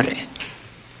in memory.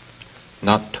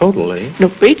 Not totally. No,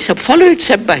 wait, sir, follow it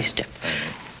step by step.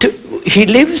 He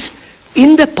lives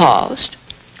in the past,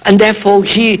 and therefore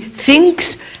he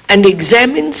thinks and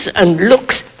examines and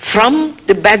looks from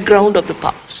the background of the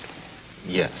past.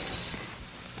 Yes.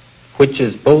 Which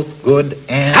is both good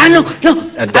and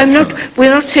we're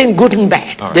not saying good and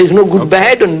bad. Right. There's no good,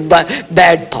 bad and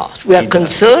bad past. We are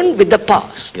concerned with the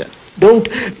past. Yes. Don't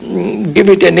give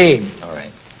it a name. All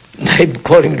right. By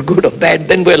calling it good or bad,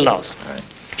 then we're lost. All right.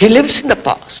 He lives in the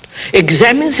past,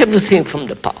 examines everything from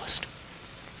the past,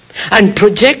 and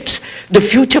projects the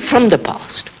future from the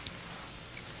past.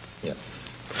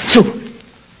 Yes. So,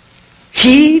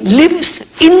 he lives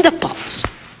in the past.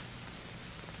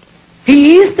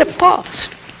 He is the past.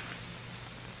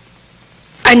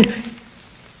 And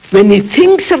when he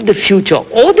thinks of the future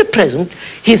or the present,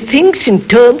 he thinks in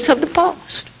terms of the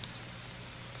past.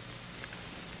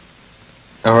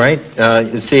 All right.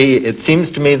 You see, it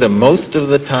seems to me that most of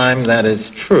the time that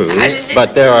is true,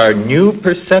 but there are new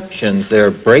perceptions, there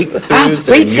are breakthroughs,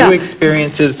 there are new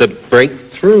experiences that break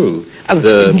through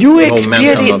the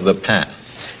momentum of the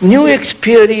past. New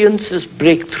experiences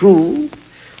break through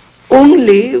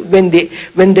only when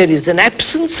there is an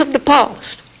absence of the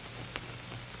past.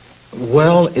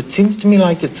 Well, it seems to me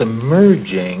like it's a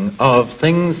merging of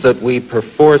things that we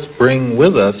perforce bring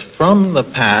with us from the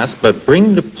past, but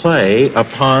bring to play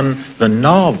upon the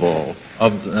novel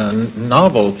of the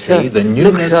novelty, the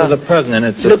newness of the present, and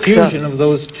it's a fusion of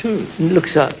those two. Look,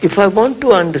 sir, if I want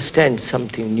to understand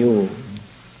something new,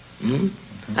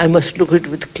 I must look at it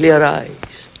with clear eyes.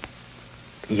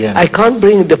 Yes. I can't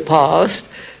bring the past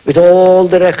with all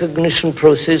the recognition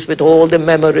process, with all the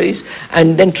memories,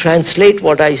 and then translate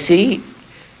what I see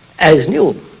as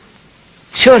new.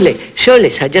 Surely,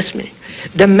 sir, just a minute.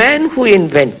 The man who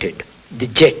invented the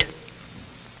jet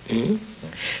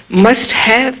must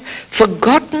have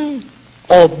forgotten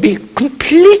or be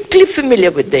completely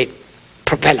familiar with the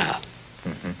propeller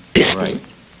piston.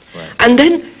 Right. And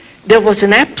then there was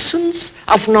an absence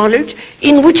of knowledge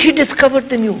in which he discovered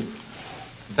the new.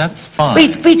 That's fine.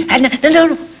 Wait,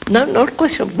 no, not a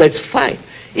question. That's fine.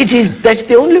 That's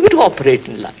the only way to operate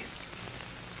in life.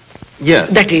 Yes.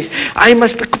 That is, I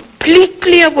must be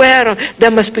completely aware of,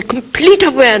 there must be complete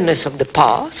awareness of the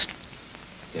past.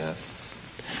 Yes.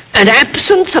 And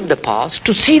absence of the past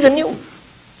to see the new.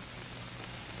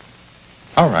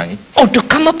 All right. Or to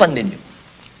come upon the new.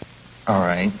 All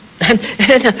right. And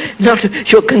not,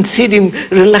 you're conceding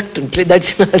reluctantly,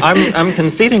 that's not... I'm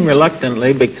conceding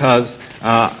reluctantly because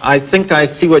I think I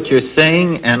see what you're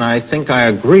saying, and I think I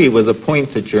agree with the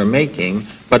point that you're making,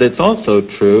 but it's also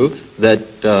true that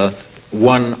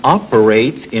one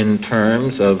operates in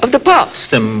terms of the past.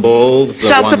 Symbols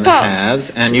that one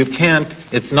has, and you can't,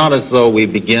 it's not as though we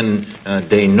begin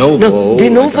de novo, no, de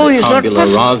novo is not tabula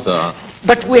possible. rasa.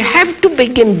 But we have to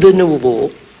begin de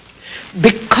novo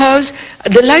because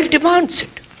the life demands it.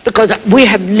 Because we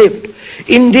have lived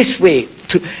in this way,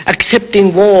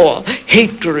 accepting war,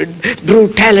 hatred,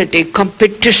 brutality,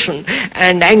 competition,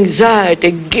 and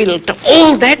anxiety, guilt,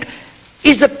 all that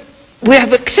we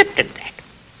have accepted that.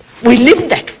 We live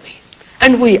that way.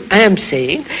 And I am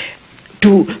saying,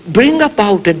 to bring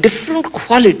about a different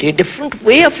quality, a different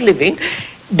way of living,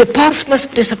 the past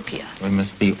must disappear. We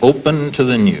must be open to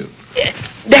the new.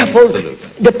 Therefore,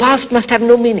 Absolutely. the past must have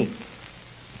no meaning.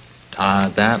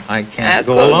 That I can't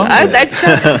go along with.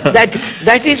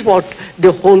 That is what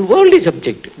the whole world is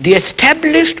objective. The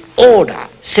established order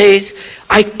says,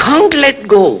 I can't let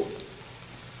go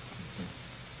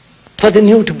for the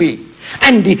new to be.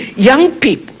 And the young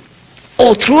people,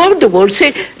 or throughout the world,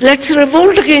 say, let's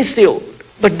revolt against the old.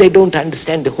 But they don't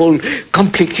understand the whole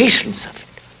complications of it.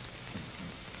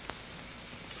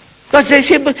 Because they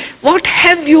say, but what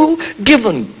have you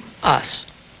given us?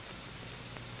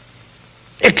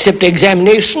 Except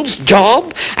examinations,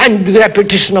 job, and the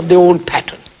repetition of the old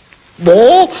pattern.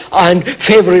 War and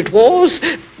favorite wars,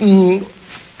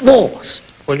 wars.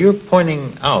 Well, you're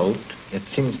pointing out, it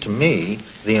seems to me,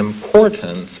 the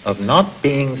importance of not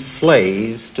being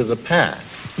slaves to the past.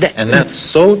 And that's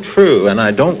so true, and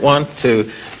I don't want to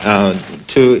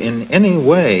in any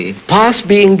way... Past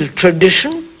being the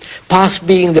tradition, past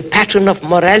being the pattern of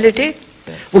morality,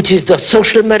 yes, which is the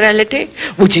social morality,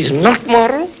 which is not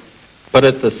moral. But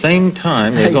at the same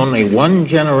time, there's only one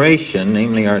generation,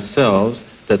 namely ourselves,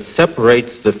 that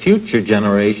separates the future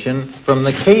generation from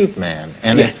the caveman.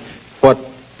 And yes, what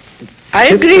I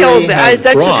agree.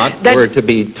 Were to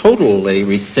be totally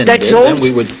rescinded, then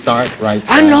we would start right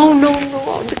back.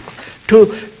 No.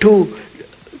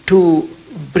 To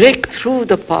break through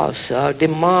the past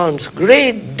demands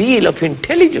great deal of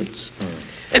intelligence,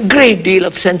 a great deal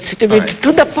of sensitivity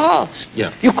to the past.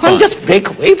 Yeah, you can't just break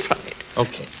away from it.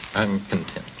 Okay, I'm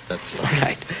content. That's all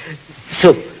right.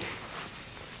 So,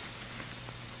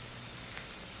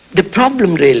 the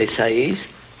problem really is,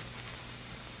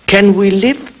 can we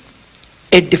live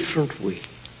a different way?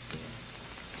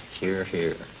 Here.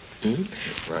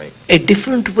 Right. A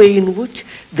different way in which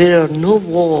there are no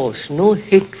wars, no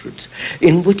hatreds,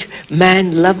 in which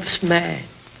man loves man,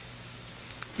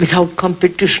 without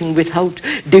competition, without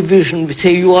division. We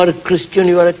say you are a Christian,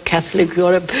 you are a Catholic, you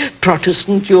are a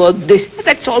Protestant, you are this.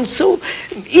 That's also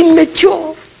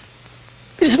immature.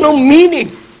 There's no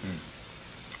meaning.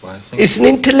 Well, I think it's an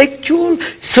intellectual,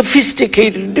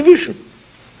 sophisticated division.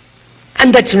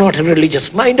 And that's not a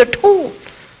religious mind at all.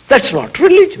 That's not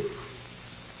religion.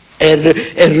 A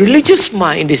religious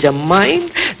mind is a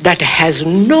mind that has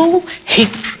no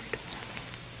hatred,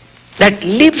 that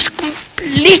lives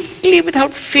completely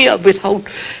without fear, without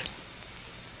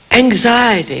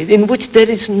anxiety, in which there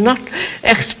is not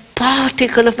a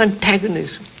particle of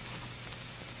antagonism.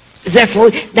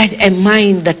 Therefore, that a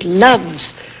mind that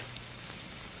loves,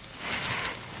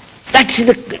 that's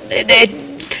the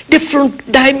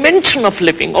different dimension of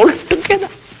living altogether.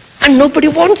 And nobody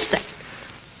wants that.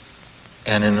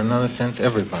 And in another sense,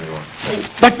 everybody wants that.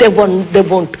 But they won't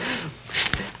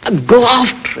go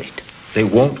after it. They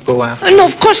won't go after it? No,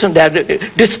 of course not. They're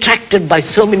distracted by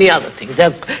so many other things.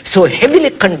 They're so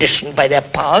heavily conditioned by their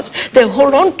past, they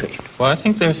hold on to it. Well, I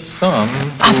think there's some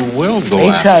who will go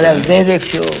after it. There are very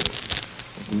few.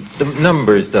 The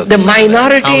numbers doesn't matter.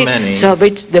 Minority, how many?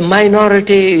 The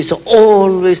minority is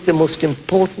always the most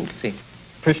important thing.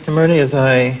 Krishnamurti, as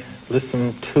I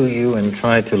listen to you and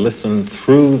try to listen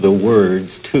through the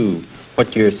words to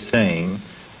what you're saying,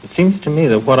 it seems to me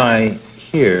that what I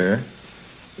hear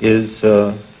is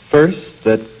first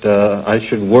that I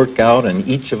should work out, and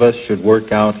each of us should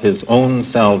work out his own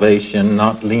salvation,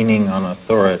 not leaning on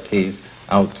authorities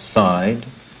outside.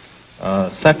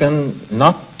 Second,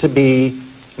 not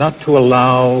to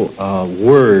allow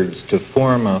words to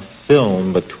form a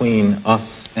film between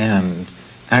us and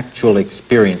actual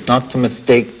experience, not to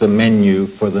mistake the menu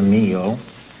for the meal.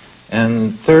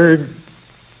 And third,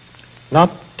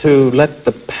 not to let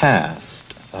the past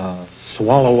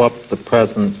swallow up the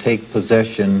present, take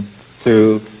possession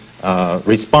through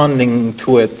responding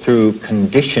to it through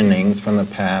conditionings from the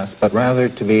past, but rather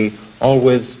to be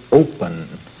always open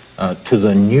to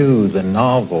the new, the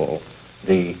novel,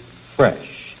 the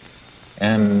fresh.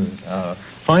 And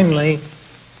finally,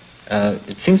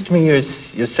 it seems to me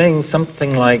you're saying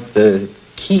something like the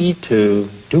key to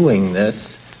doing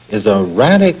this is a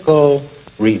radical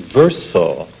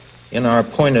reversal in our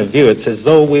point of view. It's as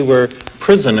though we were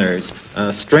prisoners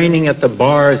straining at the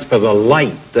bars for the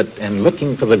light and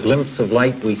looking for the glimpse of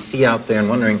light we see out there and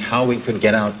wondering how we could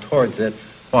get out towards it,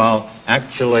 while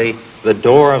actually the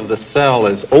door of the cell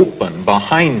is open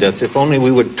behind us. If only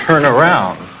we would turn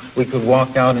around, we could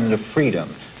walk out into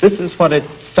freedom. This is what it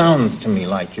sounds to me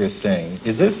like you're saying.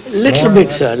 Is this? Little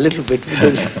bit, sir, little bit.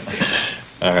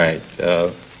 All right.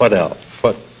 What else?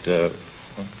 What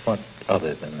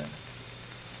other than that?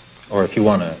 Or if you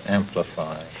want to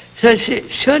amplify. So,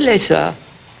 surely, sir,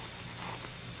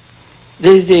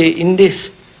 in this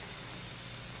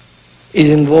is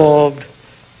involved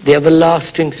the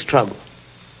everlasting struggle,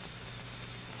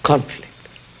 conflict.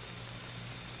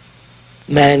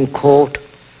 Man caught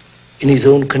in his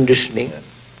own conditioning, yes,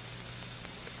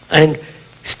 and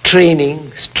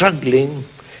straining, struggling,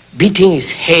 beating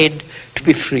his head to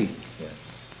be free. Yes.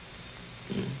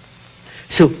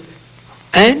 So,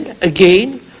 and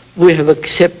again, we have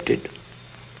accepted,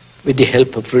 with the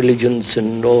help of religions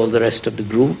and all the rest of the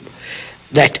group,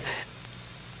 that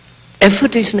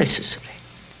effort is necessary.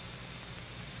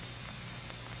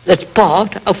 That's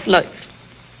part of life.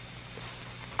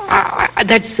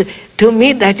 To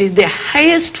me, that is the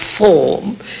highest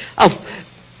form of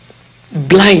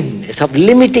blindness, of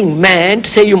limiting man to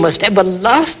say you must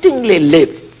everlastingly live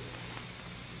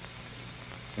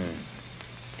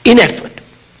in effort.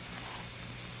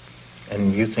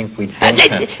 And you think we don't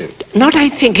have to? Not I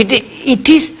think. It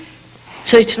is.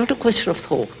 So it's not a question of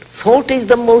thought. Thought is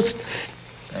the most...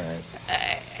 All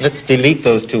right. Let's delete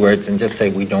those two words and just say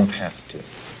we don't have to.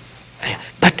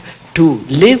 But to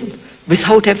live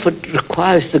without effort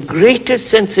requires the greatest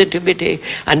sensitivity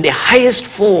and the highest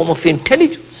form of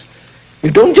intelligence.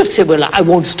 You don't just say, well, I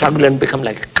won't struggle and become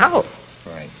like a cow.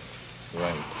 Right.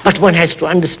 But one has to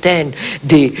understand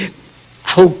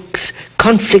how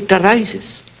conflict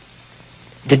arises,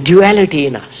 the duality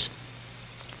in us.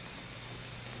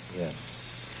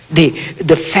 Yes.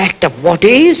 The fact of what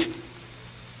is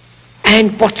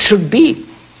and what should be.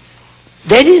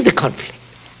 That is the conflict.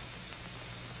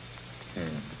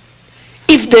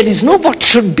 If there is no what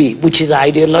should be, which is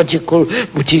ideological,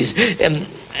 which is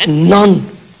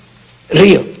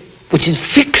non-real, which is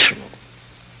fictional,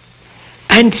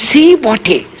 and see what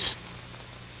is,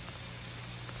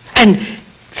 and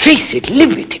face it,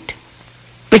 live with it,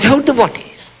 without the what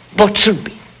is, what should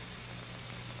be,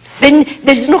 then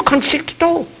there is no conflict at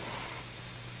all.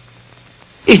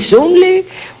 It's only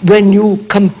when you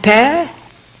compare,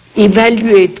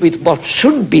 evaluate with what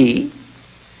should be,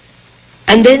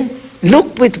 and then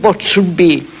look with what should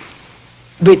be,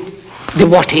 with the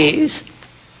what is,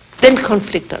 then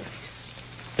conflict arises.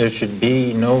 There should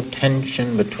be no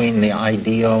tension between the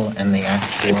ideal and the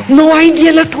actual? No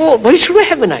ideal at all. Why should we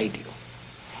have an ideal?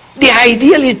 The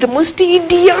ideal is the most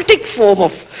idiotic form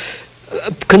of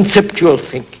conceptual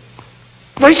thinking.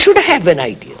 Why should I have an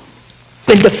ideal?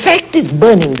 When the fact is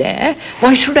burning there,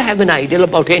 why should I have an ideal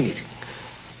about anything?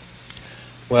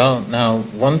 Well, now,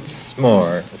 once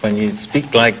more, when you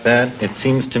speak like that, it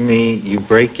seems to me you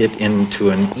break it into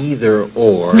an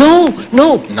either-or. No.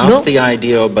 Not the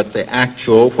ideal, but the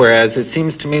actual, whereas it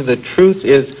seems to me the truth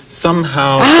is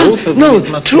somehow both of these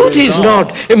must be truth is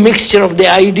not a mixture of the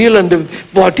ideal and the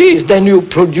what is. Then you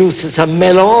produce some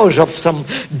melange of some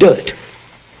dirt.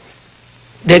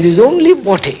 There is only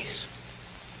what is.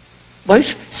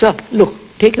 So, look,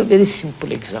 take a very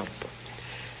simple example.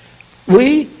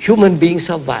 We human beings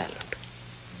are violent.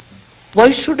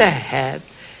 Why should I have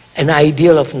an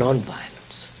ideal of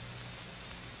non-violence?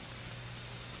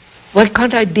 Why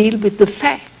can't I deal with the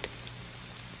fact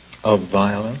of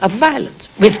violence? Of violence,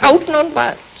 without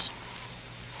non-violence.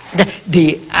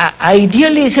 The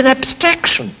ideal is an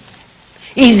abstraction,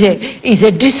 is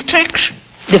a distraction.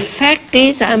 The fact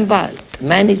is I'm violent,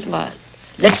 man is violent.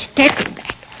 Let's tackle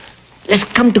that. Let's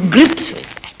come to grips with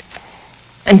that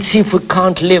and see if we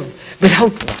can't live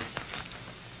without one.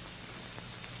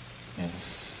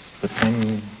 Yes, but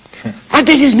then... But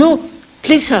there is no,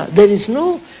 please sir, there is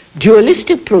no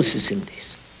dualistic process in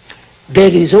this.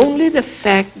 There is only the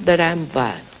fact that I am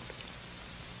violent.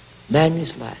 Man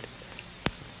is violent.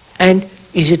 And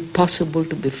is it possible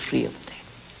to be free of that?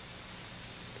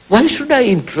 Why should I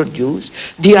introduce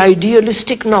the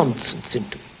idealistic nonsense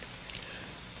into it?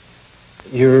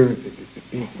 You're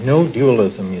no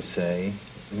dualism, you say,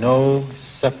 no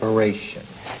separation.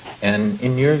 And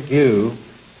in your view,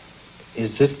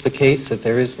 is this the case that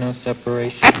there is no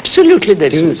separation? Absolutely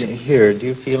there is. Here, do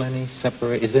you feel any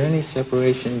separation? Is there any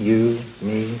separation, you,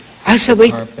 me,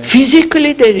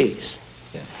 physically there is.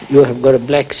 Yeah. You have got a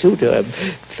black suit, you're a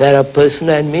fairer person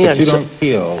than me. But and you don't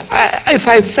feel... if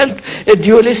I felt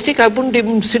dualistic, I wouldn't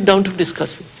even sit down to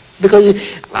discuss it. Because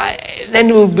then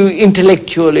we would be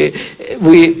intellectually,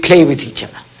 we play with each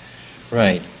other.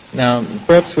 Right. Now,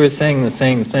 perhaps we're saying the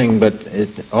same thing, but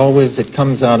it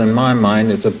comes out in my mind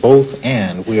as a both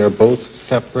and. We are both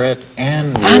separate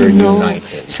and we're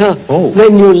united. So, both.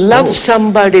 When you love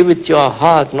somebody with your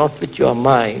heart, not with your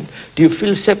mind, do you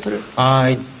feel separate?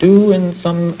 I do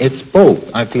it's both.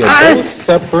 I feel both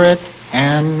separate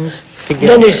and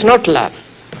together. Then it's not love.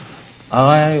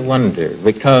 I wonder,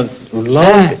 because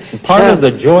love, part of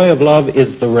the joy of love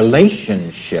is the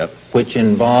relationship, which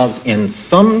involves, in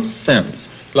some sense,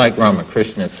 like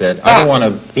Ramakrishna said, I don't want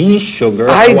to be sugar,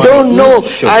 I don't know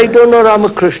sugar. I don't know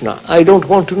Ramakrishna. I don't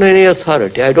want to know any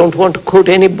authority. I don't want to quote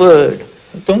any bird.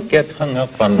 Don't get hung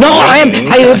up on we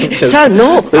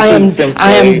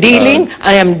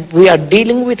are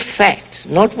dealing with facts,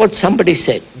 not what somebody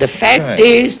said. The fact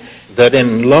is that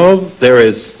in love there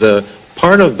is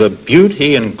part of the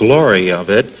beauty and glory of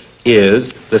it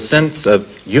is the sense of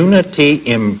unity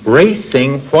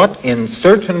embracing what in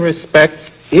certain respects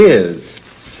is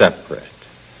separate.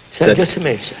 Sir, just a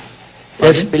minute, sir.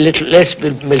 Let's be a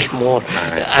little more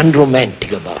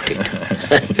unromantic about it.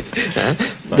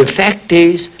 The fact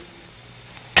is,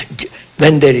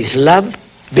 when there is love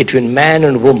between man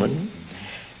and woman,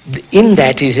 in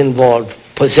that is involved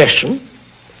possession,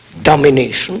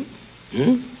 domination,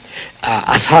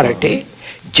 authority,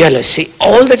 jealousy,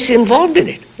 all that's involved in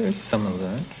it. There's some of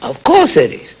that. Of course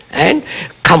there is. And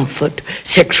comfort,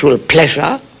 sexual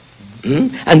pleasure,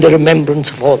 and the remembrance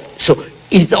of all. So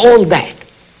it's all that.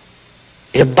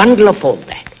 It's a bundle of all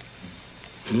that.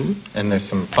 And there's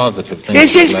some positive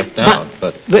things left out.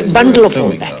 But bundle of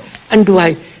all that. And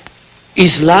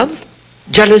is love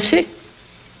jealousy?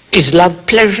 Is love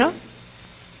pleasure?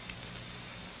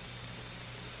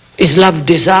 Is love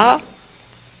desire?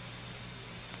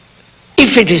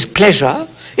 If it is pleasure,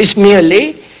 it's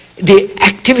merely the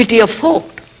activity of thought.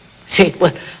 Say,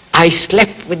 well, I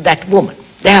slept with that woman,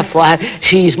 therefore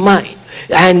she is mine.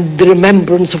 And the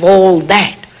remembrance of all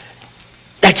that.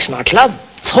 That's not love.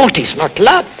 Thought is not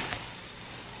love.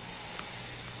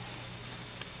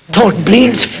 Thought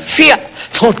breeds fear.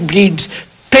 Thought breeds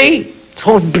pain.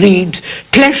 Thought breeds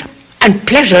pleasure. And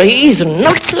pleasure is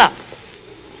not love.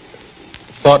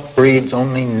 Thought breeds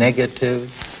only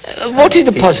negative. What is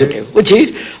the positive? What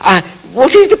is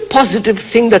the positive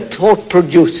thing that thought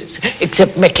produces,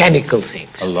 except mechanical things?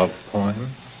 A love poem?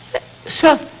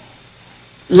 Sir,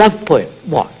 love poem.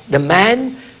 What? The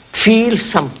man feels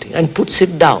something and puts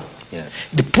it down. Yes.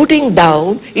 The putting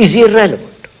down is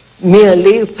irrelevant,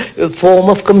 merely a form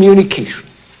of communication.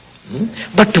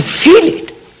 But to feel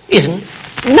it is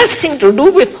nothing to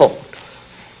do with thought.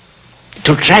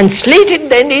 To translate it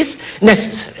then is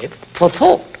necessary for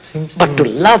thought. But to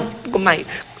love,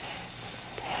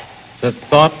 the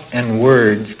thought and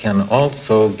words can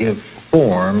also give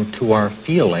form to our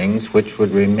feelings, which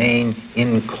would remain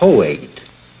inchoate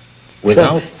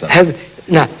without them.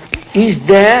 Now, is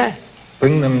there...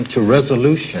 Bring them to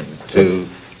resolution, to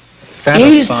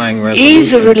satisfying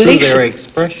resolution through their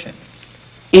expression.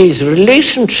 Is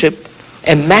relationship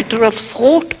a matter of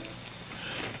thought?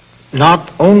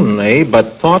 Not only,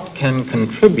 but thought can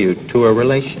contribute to a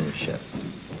relationship.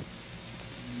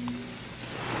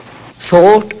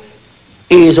 Thought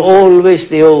is always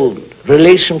the old.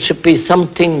 Relationship is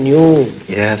something new.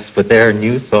 Yes, but there are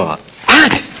new thoughts.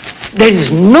 There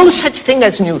is no such thing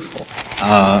as new thought.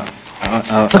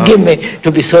 Forgive me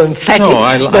to be so emphatic. No,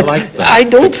 I like that. I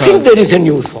don't think there is a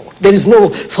new thought. There is no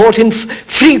thought in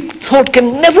free. Thought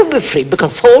can never be free,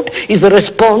 because thought is the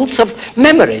response of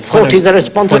memory. Thought is the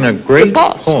response of the past. When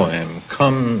a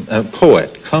great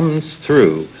poet comes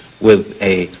through with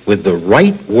the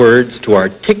right words to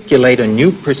articulate a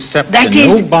new perception,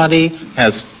 nobody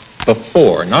has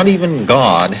before, not even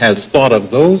God, has thought of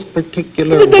those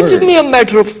particular words. That's a mere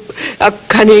matter of a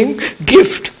cunning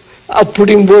gift of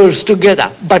putting words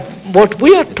together. But what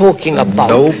we are talking about...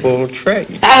 Noble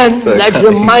trait. And that's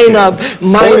a minor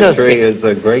Poetry thing. Is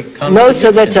a great contribution. No,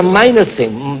 sir, that's a minor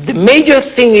thing. The major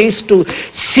thing is to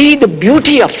see the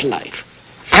beauty of life.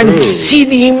 True. And to see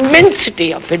the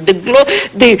immensity of it,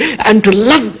 and to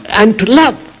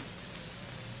love.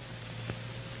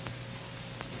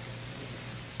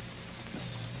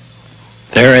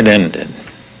 There it ended.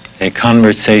 a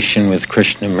conversation with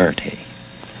Krishnamurti.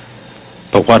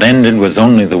 But what ended was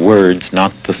only the words,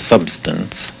 not the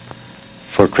substance,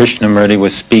 for Krishnamurti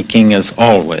was speaking, as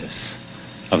always,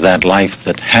 of that life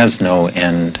that has no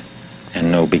end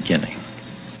and no beginning.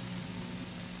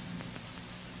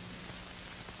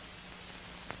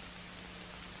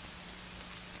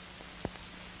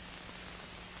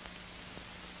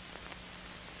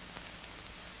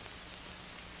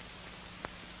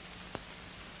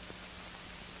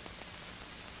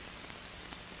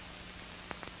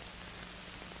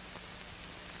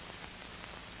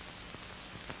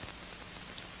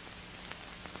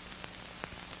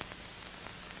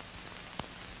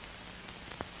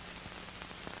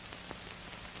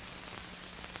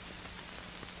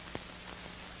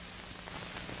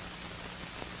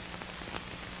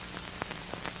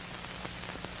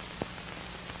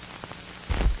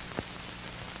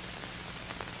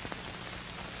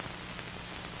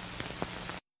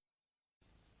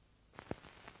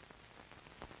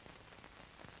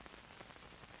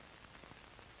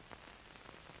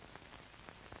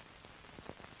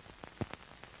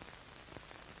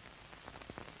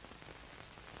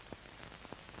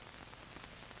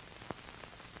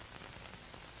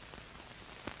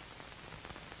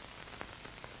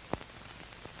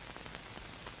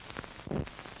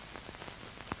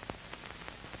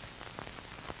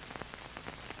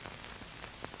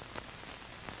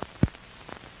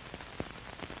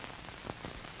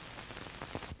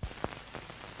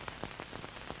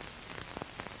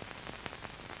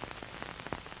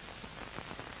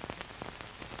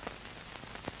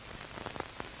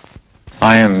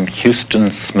 I am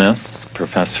Huston Smith,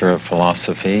 professor of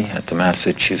philosophy at the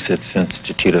Massachusetts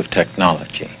Institute of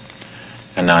Technology,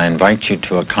 and I invite you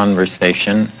to a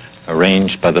conversation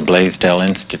arranged by the Blaisdell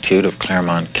Institute of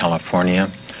Claremont,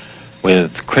 California,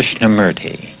 with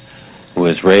Krishnamurti, who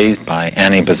was raised by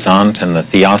Annie Besant and the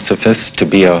Theosophists to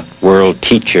be a world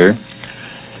teacher,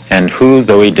 and who,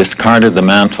 though he discarded the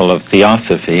mantle of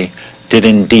theosophy, did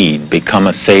indeed become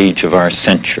a sage of our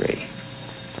century,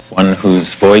 one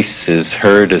whose voice is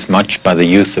heard as much by the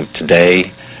youth of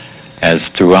today as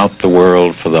throughout the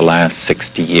world for the last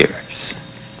 60 years.